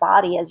to your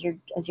body as you're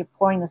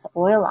pouring this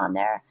oil on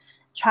there.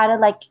 Try to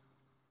like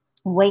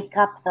wake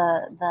up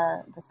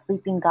the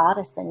sleeping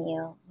goddess in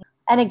you.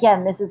 And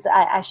again, this is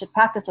I should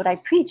practice what I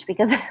preach,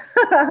 because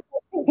I'm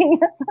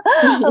thinking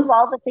of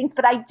all the things.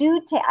 But I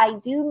do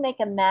make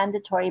a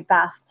mandatory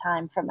bath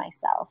time for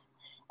myself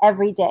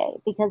every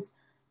day, because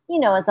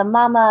as a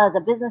mama, as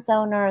a business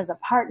owner, as a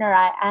partner,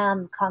 I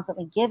am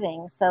constantly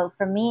giving. So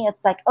for me,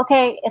 it's like,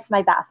 okay, it's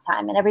my bath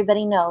time, and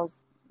everybody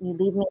knows, you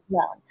leave me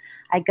alone.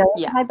 I go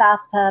into my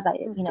bathtub, I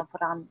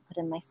put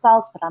in my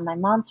salts, put on my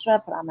mantra,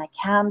 put on my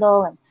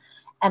candle,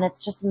 and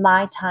it's just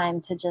my time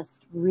to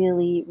just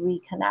really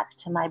reconnect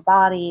to my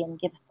body and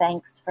give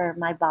thanks for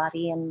my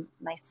body and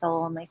my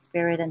soul and my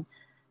spirit, and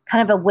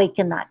kind of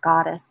awaken that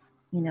goddess,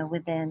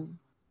 within.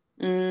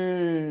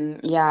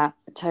 Yeah,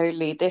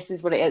 totally. This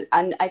is what it is.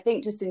 And I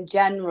think just in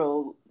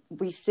general,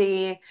 we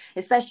see,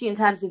 especially in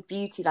terms of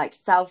beauty, like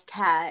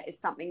self-care is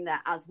something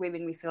that as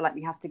women we feel like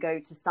we have to go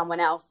to someone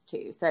else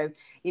to, so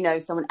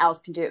someone else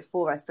can do it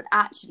for us, but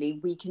actually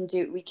we can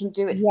do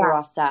it for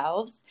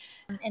ourselves.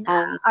 In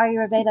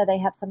Ayurveda they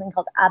have something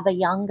called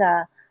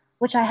Abhyanga,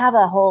 which I have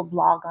a whole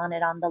blog on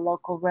it on the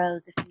local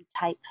Rose if you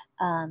type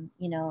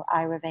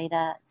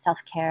Ayurveda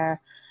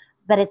self-care.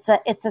 But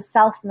it's a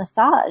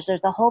self-massage.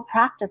 There's a whole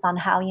practice on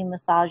how you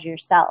massage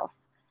yourself,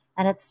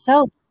 and it's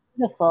so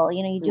beautiful.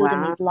 You do it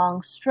in these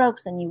long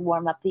strokes, and you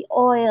warm up the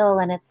oil,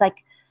 and it's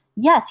like,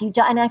 yes, you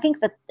do. And I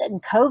think that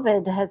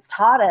COVID has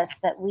taught us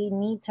that we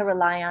need to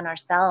rely on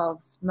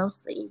ourselves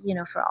mostly,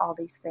 for all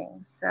these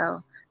things.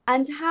 So.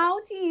 And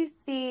how do you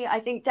see, I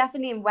think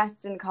definitely in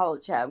Western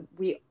culture,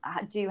 we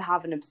do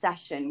have an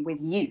obsession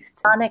with youth.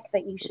 Ironic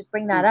that you should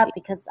bring that up,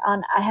 because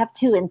I have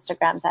two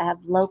Instagrams. I have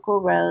Local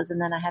Rose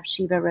and then I have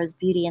Shiva Rose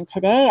Beauty. And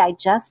today I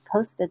just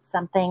posted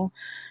something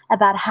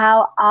about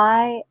how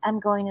I am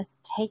going to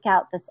take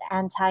out this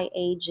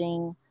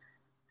anti-aging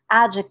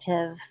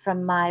adjective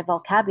from my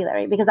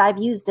vocabulary, because I've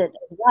used it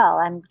as well.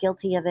 I'm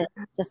guilty of it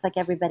just like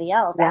everybody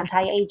else. Yeah.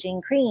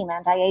 Anti-aging cream,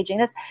 anti-aging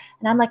this.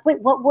 And I'm like,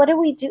 wait, what do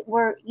we do?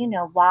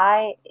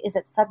 Why is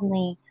it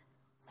suddenly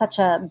such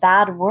a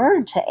bad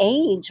word to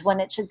age when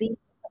it should be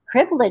a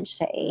privilege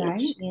to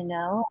age,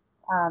 right?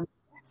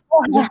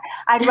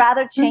 I'd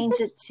rather change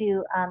it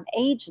to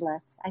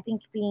ageless. I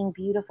think being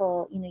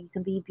beautiful, you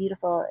can be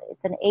beautiful.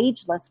 It's an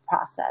ageless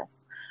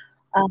process.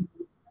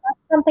 That's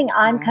something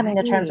I'm coming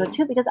to terms with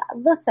too, because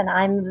listen,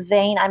 I'm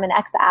vain. I'm an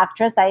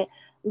ex-actress. I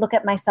look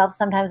at myself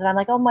sometimes and I'm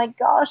like, oh my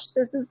gosh,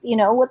 this is,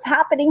 what's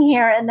happening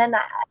here. And then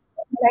I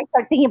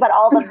start thinking about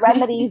all the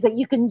remedies that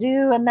you can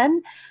do. And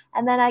then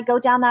I go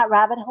down that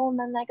rabbit hole, and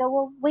then I go,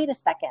 well, wait a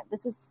second,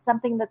 this is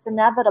something that's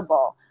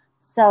inevitable.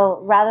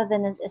 So rather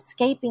than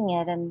escaping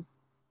it and,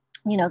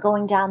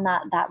 going down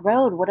that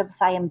road, what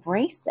if I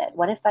embrace it?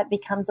 What if that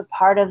becomes a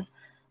part of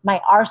my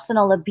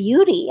arsenal of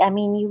beauty? I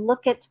mean, you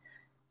look at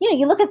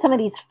some of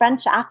these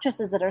French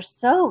actresses that are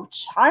so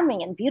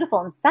charming and beautiful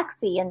and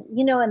sexy, and,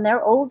 and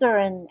they're older,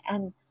 and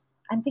I'm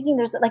thinking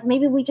there's like,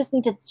 maybe we just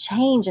need to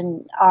change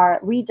and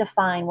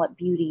redefine what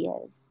beauty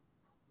is.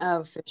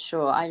 Oh, for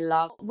sure.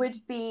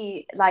 Would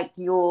be like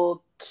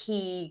your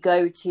key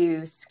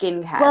go-to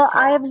skincare tips?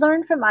 I have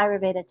learned from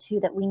Ayurveda too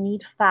that we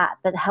need fat,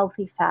 but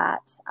healthy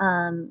fat.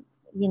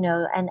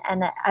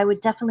 And I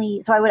would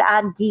definitely, so I would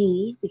add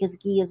ghee, because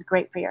ghee is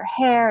great for your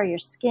hair, your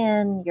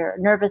skin, your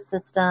nervous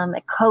system.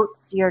 It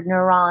coats your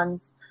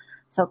neurons,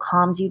 so it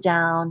calms you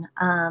down.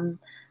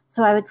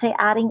 So I would say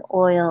adding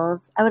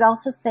oils. I would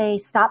also say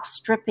stop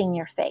stripping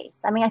your face.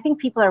 I mean, I think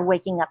people are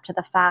waking up to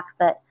the fact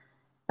that,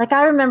 like,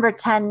 I remember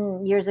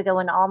 10 years ago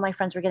when all my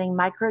friends were getting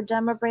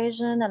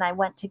microdermabrasion, and I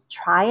went to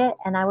try it,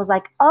 and I was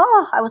like,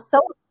 oh, I was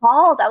so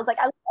bald. I was like,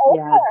 I was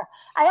older. Yeah.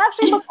 I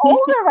actually look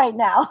older right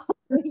now.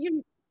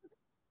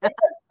 It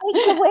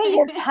takes away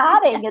your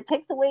padding. It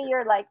takes away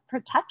your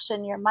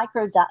protection, your the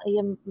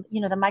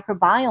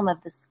microbiome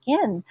of the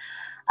skin.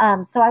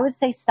 So I would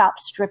say stop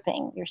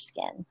stripping your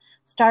skin.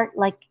 Start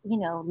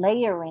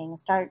layering.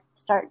 Start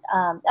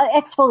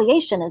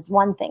exfoliation is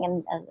one thing,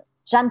 and a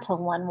gentle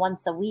one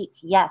once a week.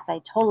 Yes, I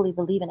totally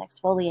believe in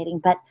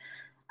exfoliating, but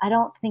I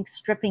don't think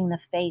stripping the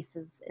face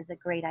is a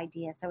great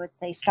idea. So I would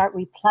say start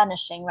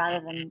replenishing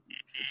rather than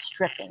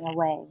stripping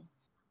away.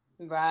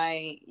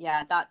 Right.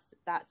 Yeah, that's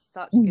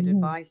such good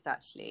advice,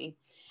 actually.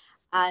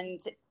 And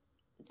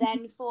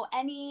then for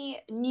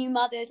any new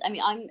mothers, I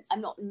mean, I'm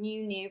not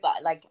new,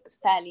 but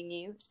fairly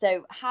new.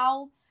 So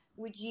how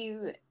would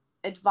you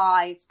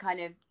advise,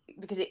 kind of,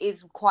 because it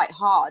is quite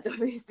hard,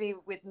 obviously,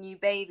 with new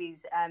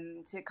babies,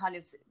 to kind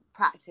of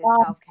practice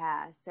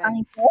self-care? So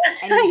I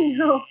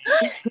know.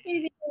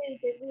 It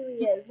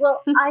really is.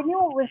 Well, I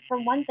know for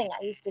one thing,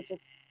 I used to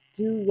just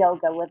do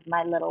yoga with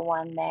my little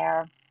one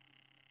there,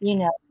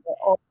 I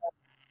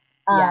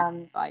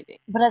do.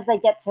 But as they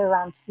get to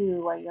around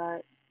 2, where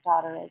your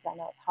daughter is, I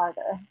know it's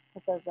harder.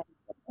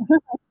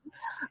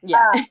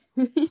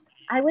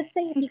 I would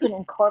say if you can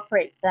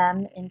incorporate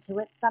them into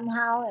it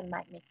somehow, it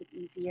might make it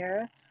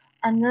easier.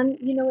 And then,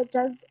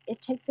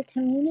 it takes a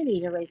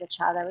community to raise a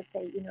child. I would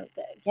say,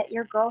 get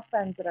your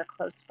girlfriends that are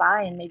close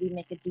by and maybe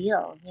make a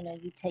deal.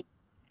 You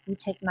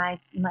take my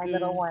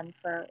little one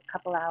for a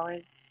couple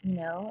hours,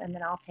 and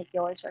then I'll take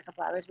yours for a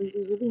couple hours. We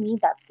really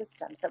need that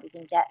system so we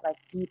can get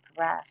deep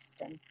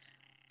rest and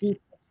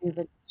deep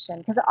rejuvenation,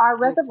 because our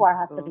reservoir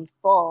has to be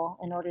full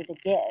in order to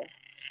give.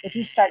 If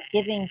you start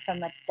giving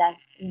from a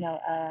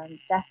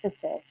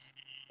deficit,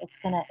 it's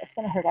gonna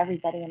hurt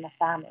everybody in the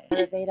family.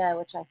 Ayurveda,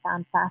 which I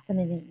found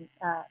fascinating,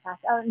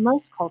 in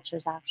most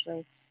cultures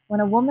actually, when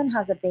a woman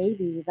has a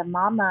baby, the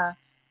mama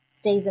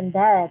stays in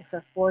bed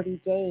for 40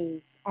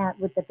 days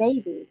with the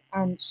baby,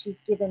 and she's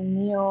given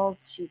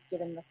meals, she's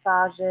given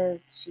massages,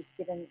 she's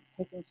taken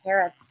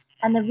care of.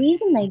 And the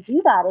reason they do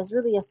that is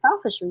really a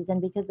selfish reason,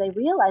 because they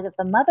realize if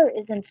the mother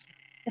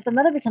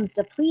becomes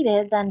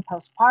depleted, then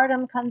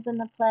postpartum comes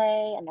into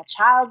play, and the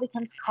child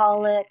becomes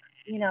colic.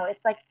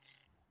 It's like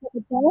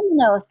the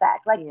domino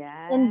effect. Like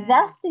Yeah.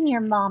 invest in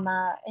your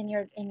mama, in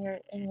your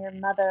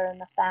mother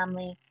and the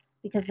family,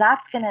 because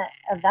that's gonna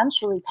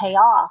eventually pay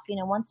off. You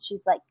know, once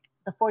she's like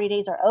the 40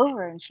 days are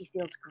over and she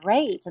feels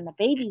great and the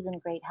baby's in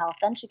great health,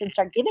 then she can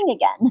start giving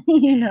again.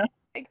 You know.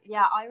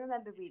 Yeah, I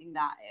remember reading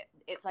that.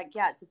 It's like,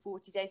 yeah, it's the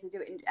 40 days. They do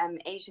it in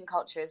Asian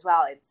culture as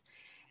well.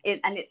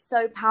 And it's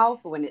so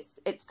powerful, and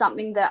it's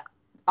something that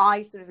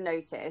I sort of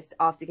noticed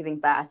after giving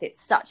birth.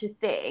 It's such a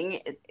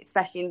thing,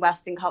 especially in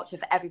Western culture,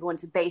 for everyone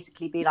to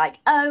basically be like,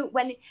 oh,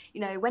 when are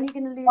you going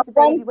to lose the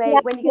baby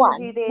weight? When are you going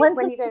to do this? When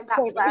are you going back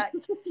to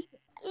work?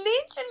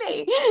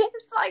 Literally,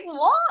 it's like,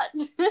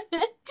 what?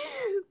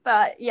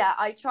 But yeah,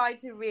 I tried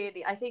to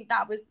really, I think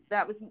that was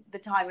the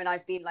time when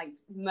I've been like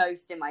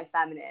most in my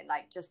feminine,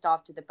 like just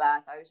after the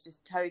birth. I was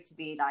just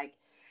totally like,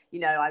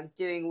 you know, I was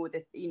doing all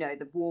the, you know,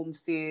 the warm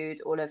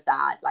food, all of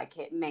that. Like,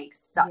 it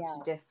makes such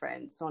a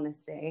difference,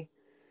 honestly.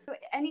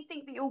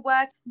 Anything that you'll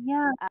work?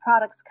 Yeah,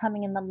 products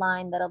coming in the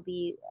line that'll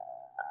be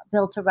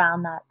built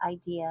around that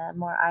idea,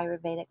 more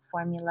Ayurvedic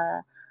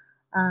formula.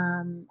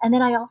 And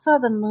then I also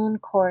have a moon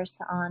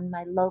course on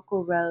my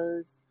Local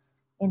Rose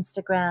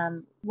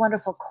Instagram,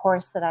 wonderful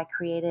course that I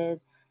created,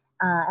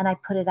 and I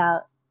put it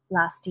out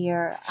last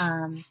year.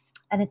 And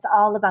it's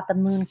all about the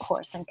moon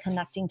course and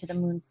connecting to the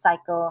moon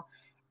cycle.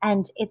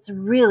 And it's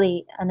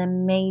really an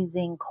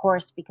amazing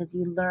course because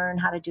you learn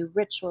how to do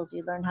rituals,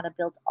 you learn how to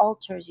build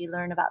altars, you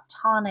learn about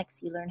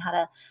tonics, you learn how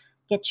to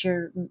get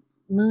your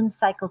moon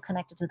cycle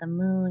connected to the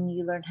moon,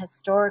 you learn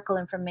historical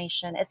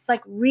information. It's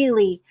like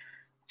really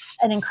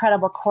an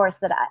incredible course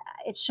that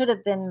it should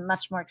have been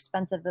much more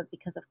expensive, but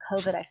because of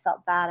COVID, I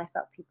felt bad. I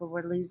felt people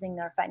were losing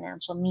their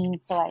financial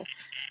means, so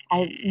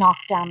I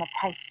knocked down the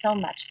price so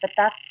much. But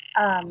that's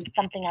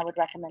something I would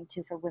recommend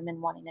too for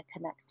women wanting to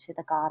connect to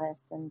the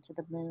goddess and to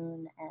the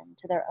moon and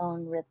to their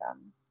own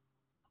rhythm.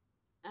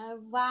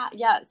 Wow.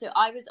 Yeah, so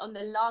I was on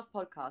the last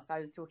podcast,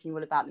 I was talking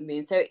all about the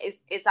moon. So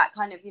is that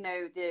kind of, you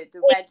know, the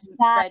red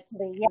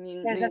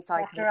moon, there's a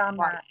chapter on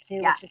that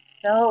too, which is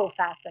so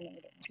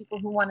fascinating. People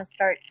who want to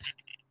start,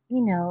 you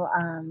know,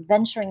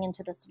 venturing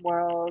into this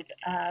world.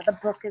 The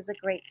book is a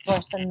great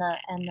source, and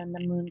then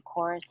the moon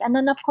course, and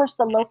then of course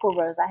the Local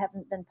Rose. I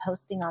haven't been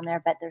posting on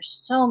there, but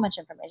there's so much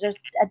information. There's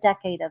a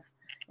decade of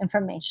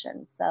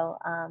information. So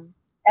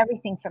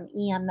everything from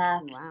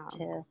EMFs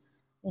to,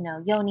 you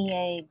know, yoni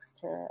eggs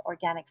to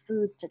organic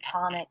foods to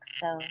tonics.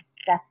 So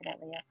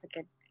definitely, that's a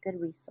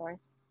good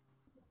resource.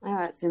 Oh,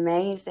 that's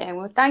amazing.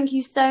 Well, thank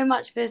you so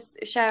much for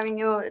sharing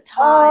your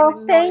time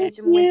and knowledge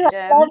and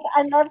wisdom.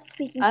 I love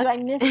speaking to you. I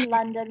miss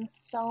London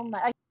so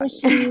much. I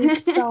wish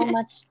you so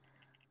much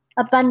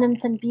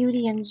abundance and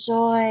beauty and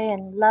joy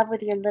and love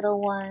with your little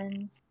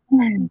ones.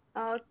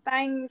 Oh,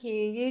 thank you.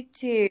 You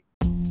too.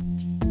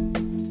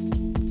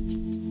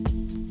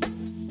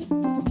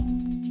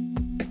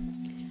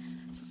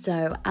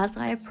 So, as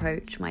I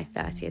approach my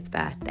 30th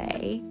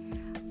birthday,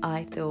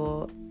 I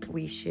thought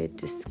we should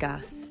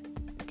discuss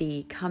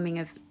the coming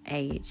of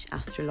age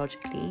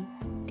astrologically,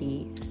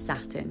 the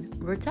Saturn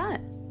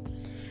return.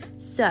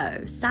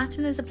 So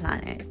Saturn as a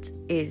planet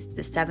is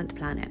the 7th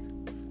planet.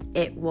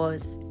 It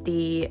was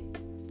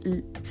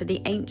for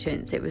the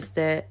ancients, it was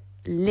the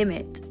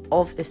limit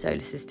of the solar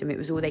system. It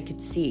was all they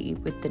could see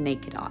with the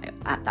naked eye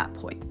at that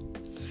point.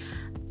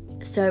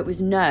 So it was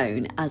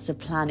known as the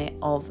planet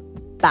of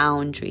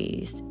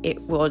boundaries.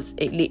 It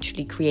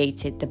literally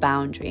created the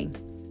boundary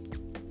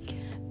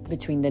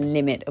between the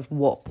limit of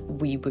what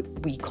we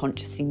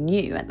consciously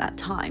knew at that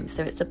time.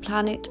 So it's a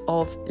planet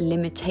of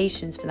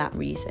limitations for that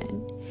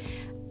reason.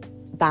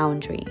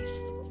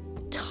 Boundaries,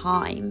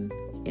 time.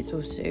 It's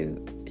also,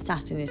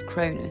 Saturn is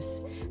Cronus,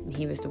 and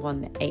he was the one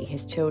that ate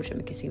his children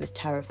because he was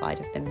terrified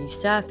of them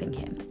usurping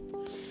him.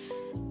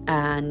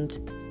 And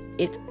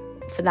it's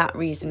for that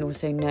reason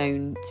also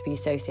known to be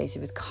associated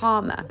with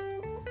karma.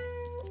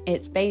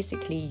 It's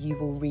basically you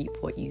will reap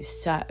what you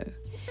sow.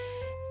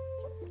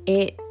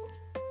 It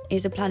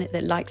is a planet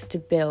that likes to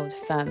build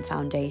firm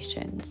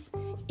foundations,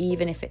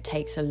 even if it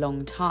takes a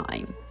long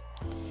time.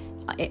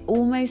 It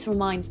almost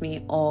reminds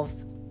me of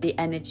the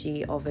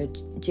energy of a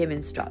gym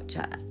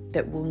instructor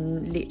that will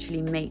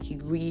literally make you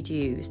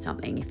redo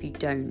something if you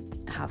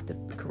don't have the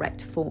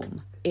correct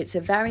form. It's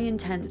a very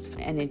intense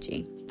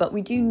energy, but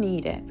we do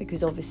need it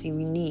because obviously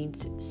we need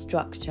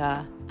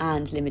structure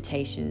and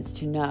limitations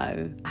to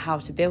know how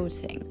to build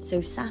things.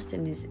 So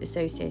Saturn is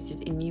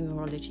associated in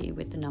numerology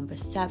with the number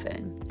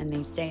 7, and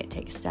they say it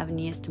takes 7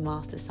 years to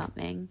master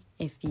something.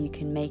 If you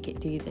can make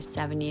it through the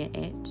 7-year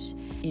itch,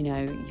 you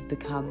know, you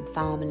become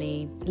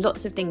family.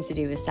 Lots of things to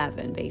do with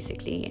 7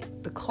 basically,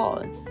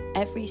 because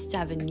every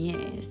 7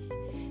 years,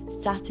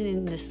 Saturn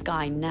in the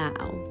sky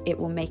now, it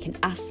will make an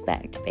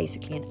aspect,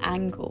 basically an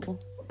angle,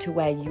 to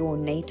where your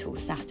natal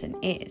Saturn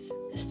is.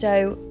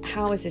 So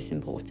how is this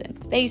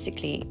important?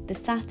 Basically, the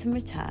Saturn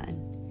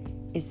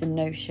return is the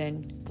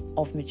notion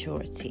of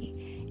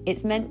maturity.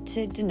 It's meant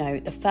to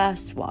denote the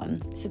first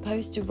one,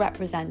 supposed to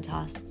represent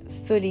us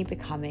fully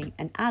becoming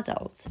an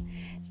adult.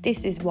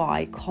 This is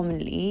why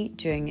commonly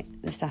during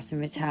the Saturn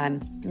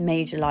return,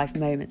 major life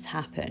moments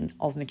happen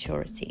of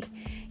maturity.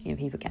 You know,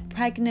 people get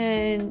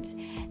pregnant,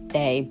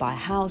 they buy a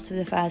house for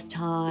the first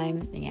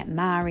time, they get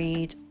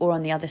married, or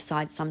on the other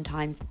side,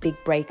 sometimes big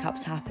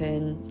breakups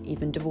happen,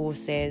 even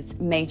divorces,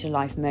 major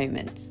life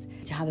moments.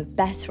 To have a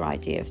better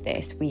idea of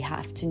this, we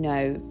have to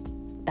know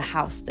the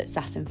house that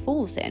Saturn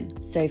falls in.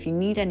 So if you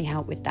need any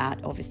help with that,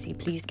 obviously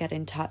please get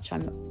in touch.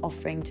 I'm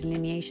offering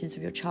delineations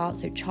of your chart,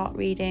 so chart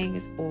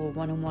readings or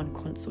one-on-one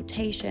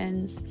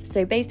consultations.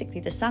 So basically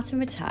the Saturn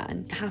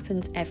return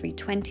happens every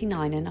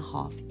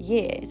 29.5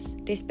 years.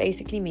 This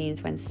basically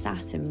means when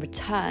Saturn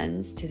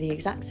returns to the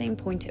exact same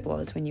point it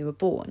was when you were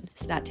born.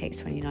 So that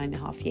takes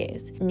 29.5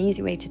 years. An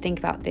easy way to think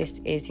about this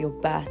is your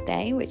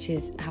birthday, which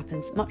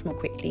happens much more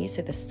quickly.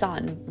 So the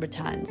sun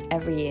returns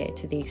every year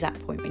to the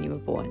exact point when you were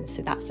born.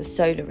 So that's the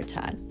solar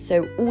return.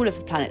 So all of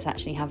the planets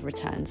actually have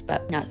returns,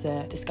 but that's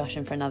a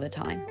discussion for another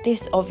time.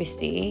 This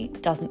obviously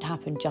doesn't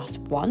happen just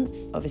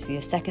once. Obviously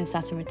a second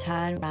Saturn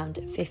return around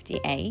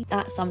 58,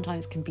 that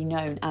sometimes can be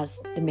known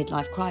as the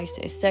midlife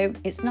crisis. So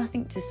it's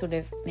nothing to sort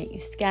of make you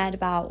scared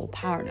about or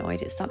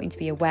paranoid. It's something to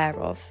be aware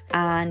of.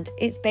 And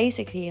it's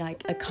basically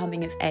like a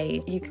coming of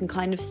age. You can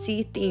kind of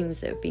see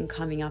themes that have been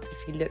coming up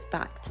if you look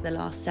back to the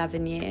last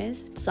 7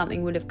 years.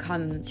 Something would have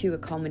come to a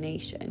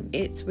culmination.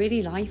 It's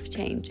really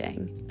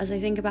life-changing. As I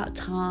think about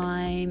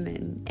time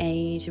and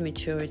age and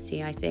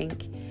maturity, I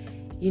think,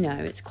 you know,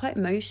 it's quite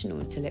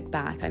emotional to look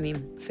back. I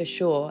mean, for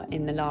sure,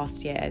 in the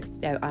last year,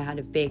 I had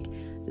a big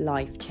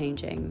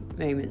life-changing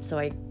moment. So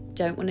I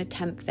don't want to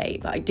tempt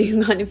fate, but I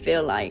do kind of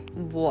feel like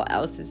what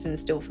else is in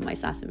store for my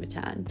Saturn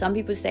return. Some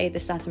people say the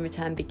Saturn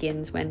return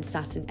begins when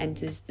Saturn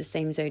enters the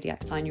same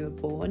zodiac sign you were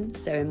born.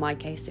 So in my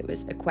case it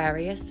was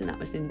Aquarius, and that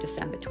was in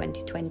December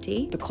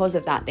 2020. Because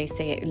of that, they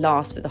say it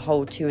lasts for the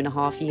whole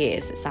 2.5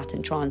 years that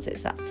Saturn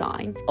transits that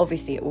sign.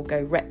 Obviously it will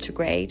go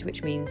retrograde,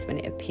 which means when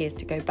it appears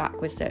to go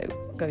backwards, so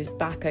it goes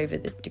back over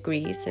the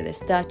degrees. So there's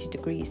 30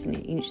 degrees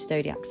in each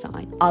zodiac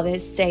sign.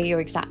 Others say your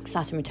exact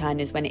Saturn return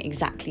is when it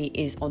exactly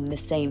is on the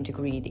same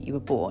degree that you were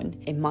born.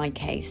 In my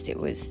case, it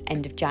was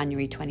end of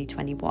January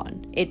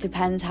 2021. It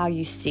depends how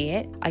you see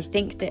it. I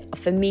think that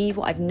for me,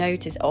 what I've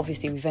noticed,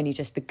 obviously we've only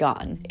just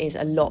begun, is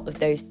a lot of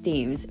those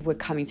themes were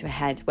coming to a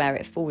head where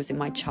it falls in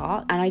my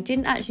chart. And I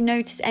didn't actually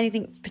notice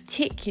anything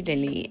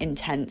particularly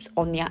intense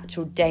on the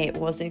actual day it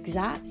was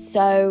exact.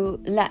 So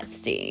let's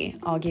see.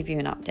 I'll give you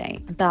an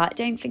update. But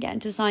don't forget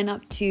to sign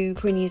up to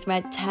Prinny's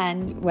Red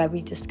 10, where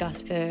we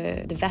discuss for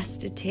the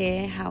Vesta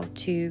tier how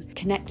to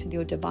connect with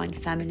your divine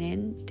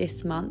feminine.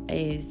 This month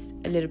is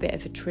a little bit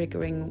of a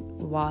triggering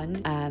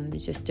one,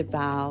 just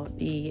about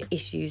the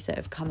issues that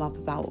have come up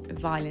about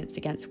violence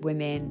against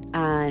women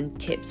and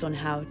tips on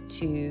how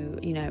to,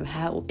 you know,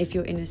 help if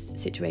you're in a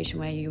situation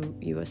where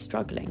you are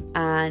struggling,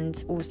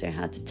 and also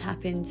how to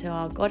tap into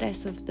our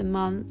goddess of the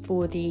month.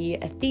 For the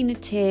Athena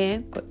tier,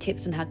 got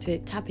tips on how to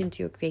tap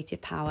into your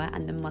creative power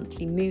and the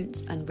monthly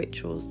moons and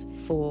rituals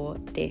for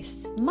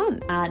this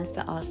month. And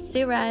for our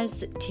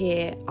Ceres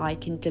tier, I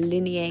can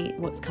delineate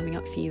what's coming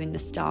up for you in the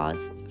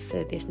stars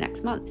for this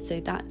next month. So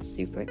that's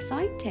super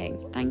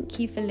exciting. Thank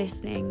you for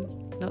listening.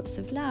 Lots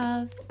of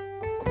love.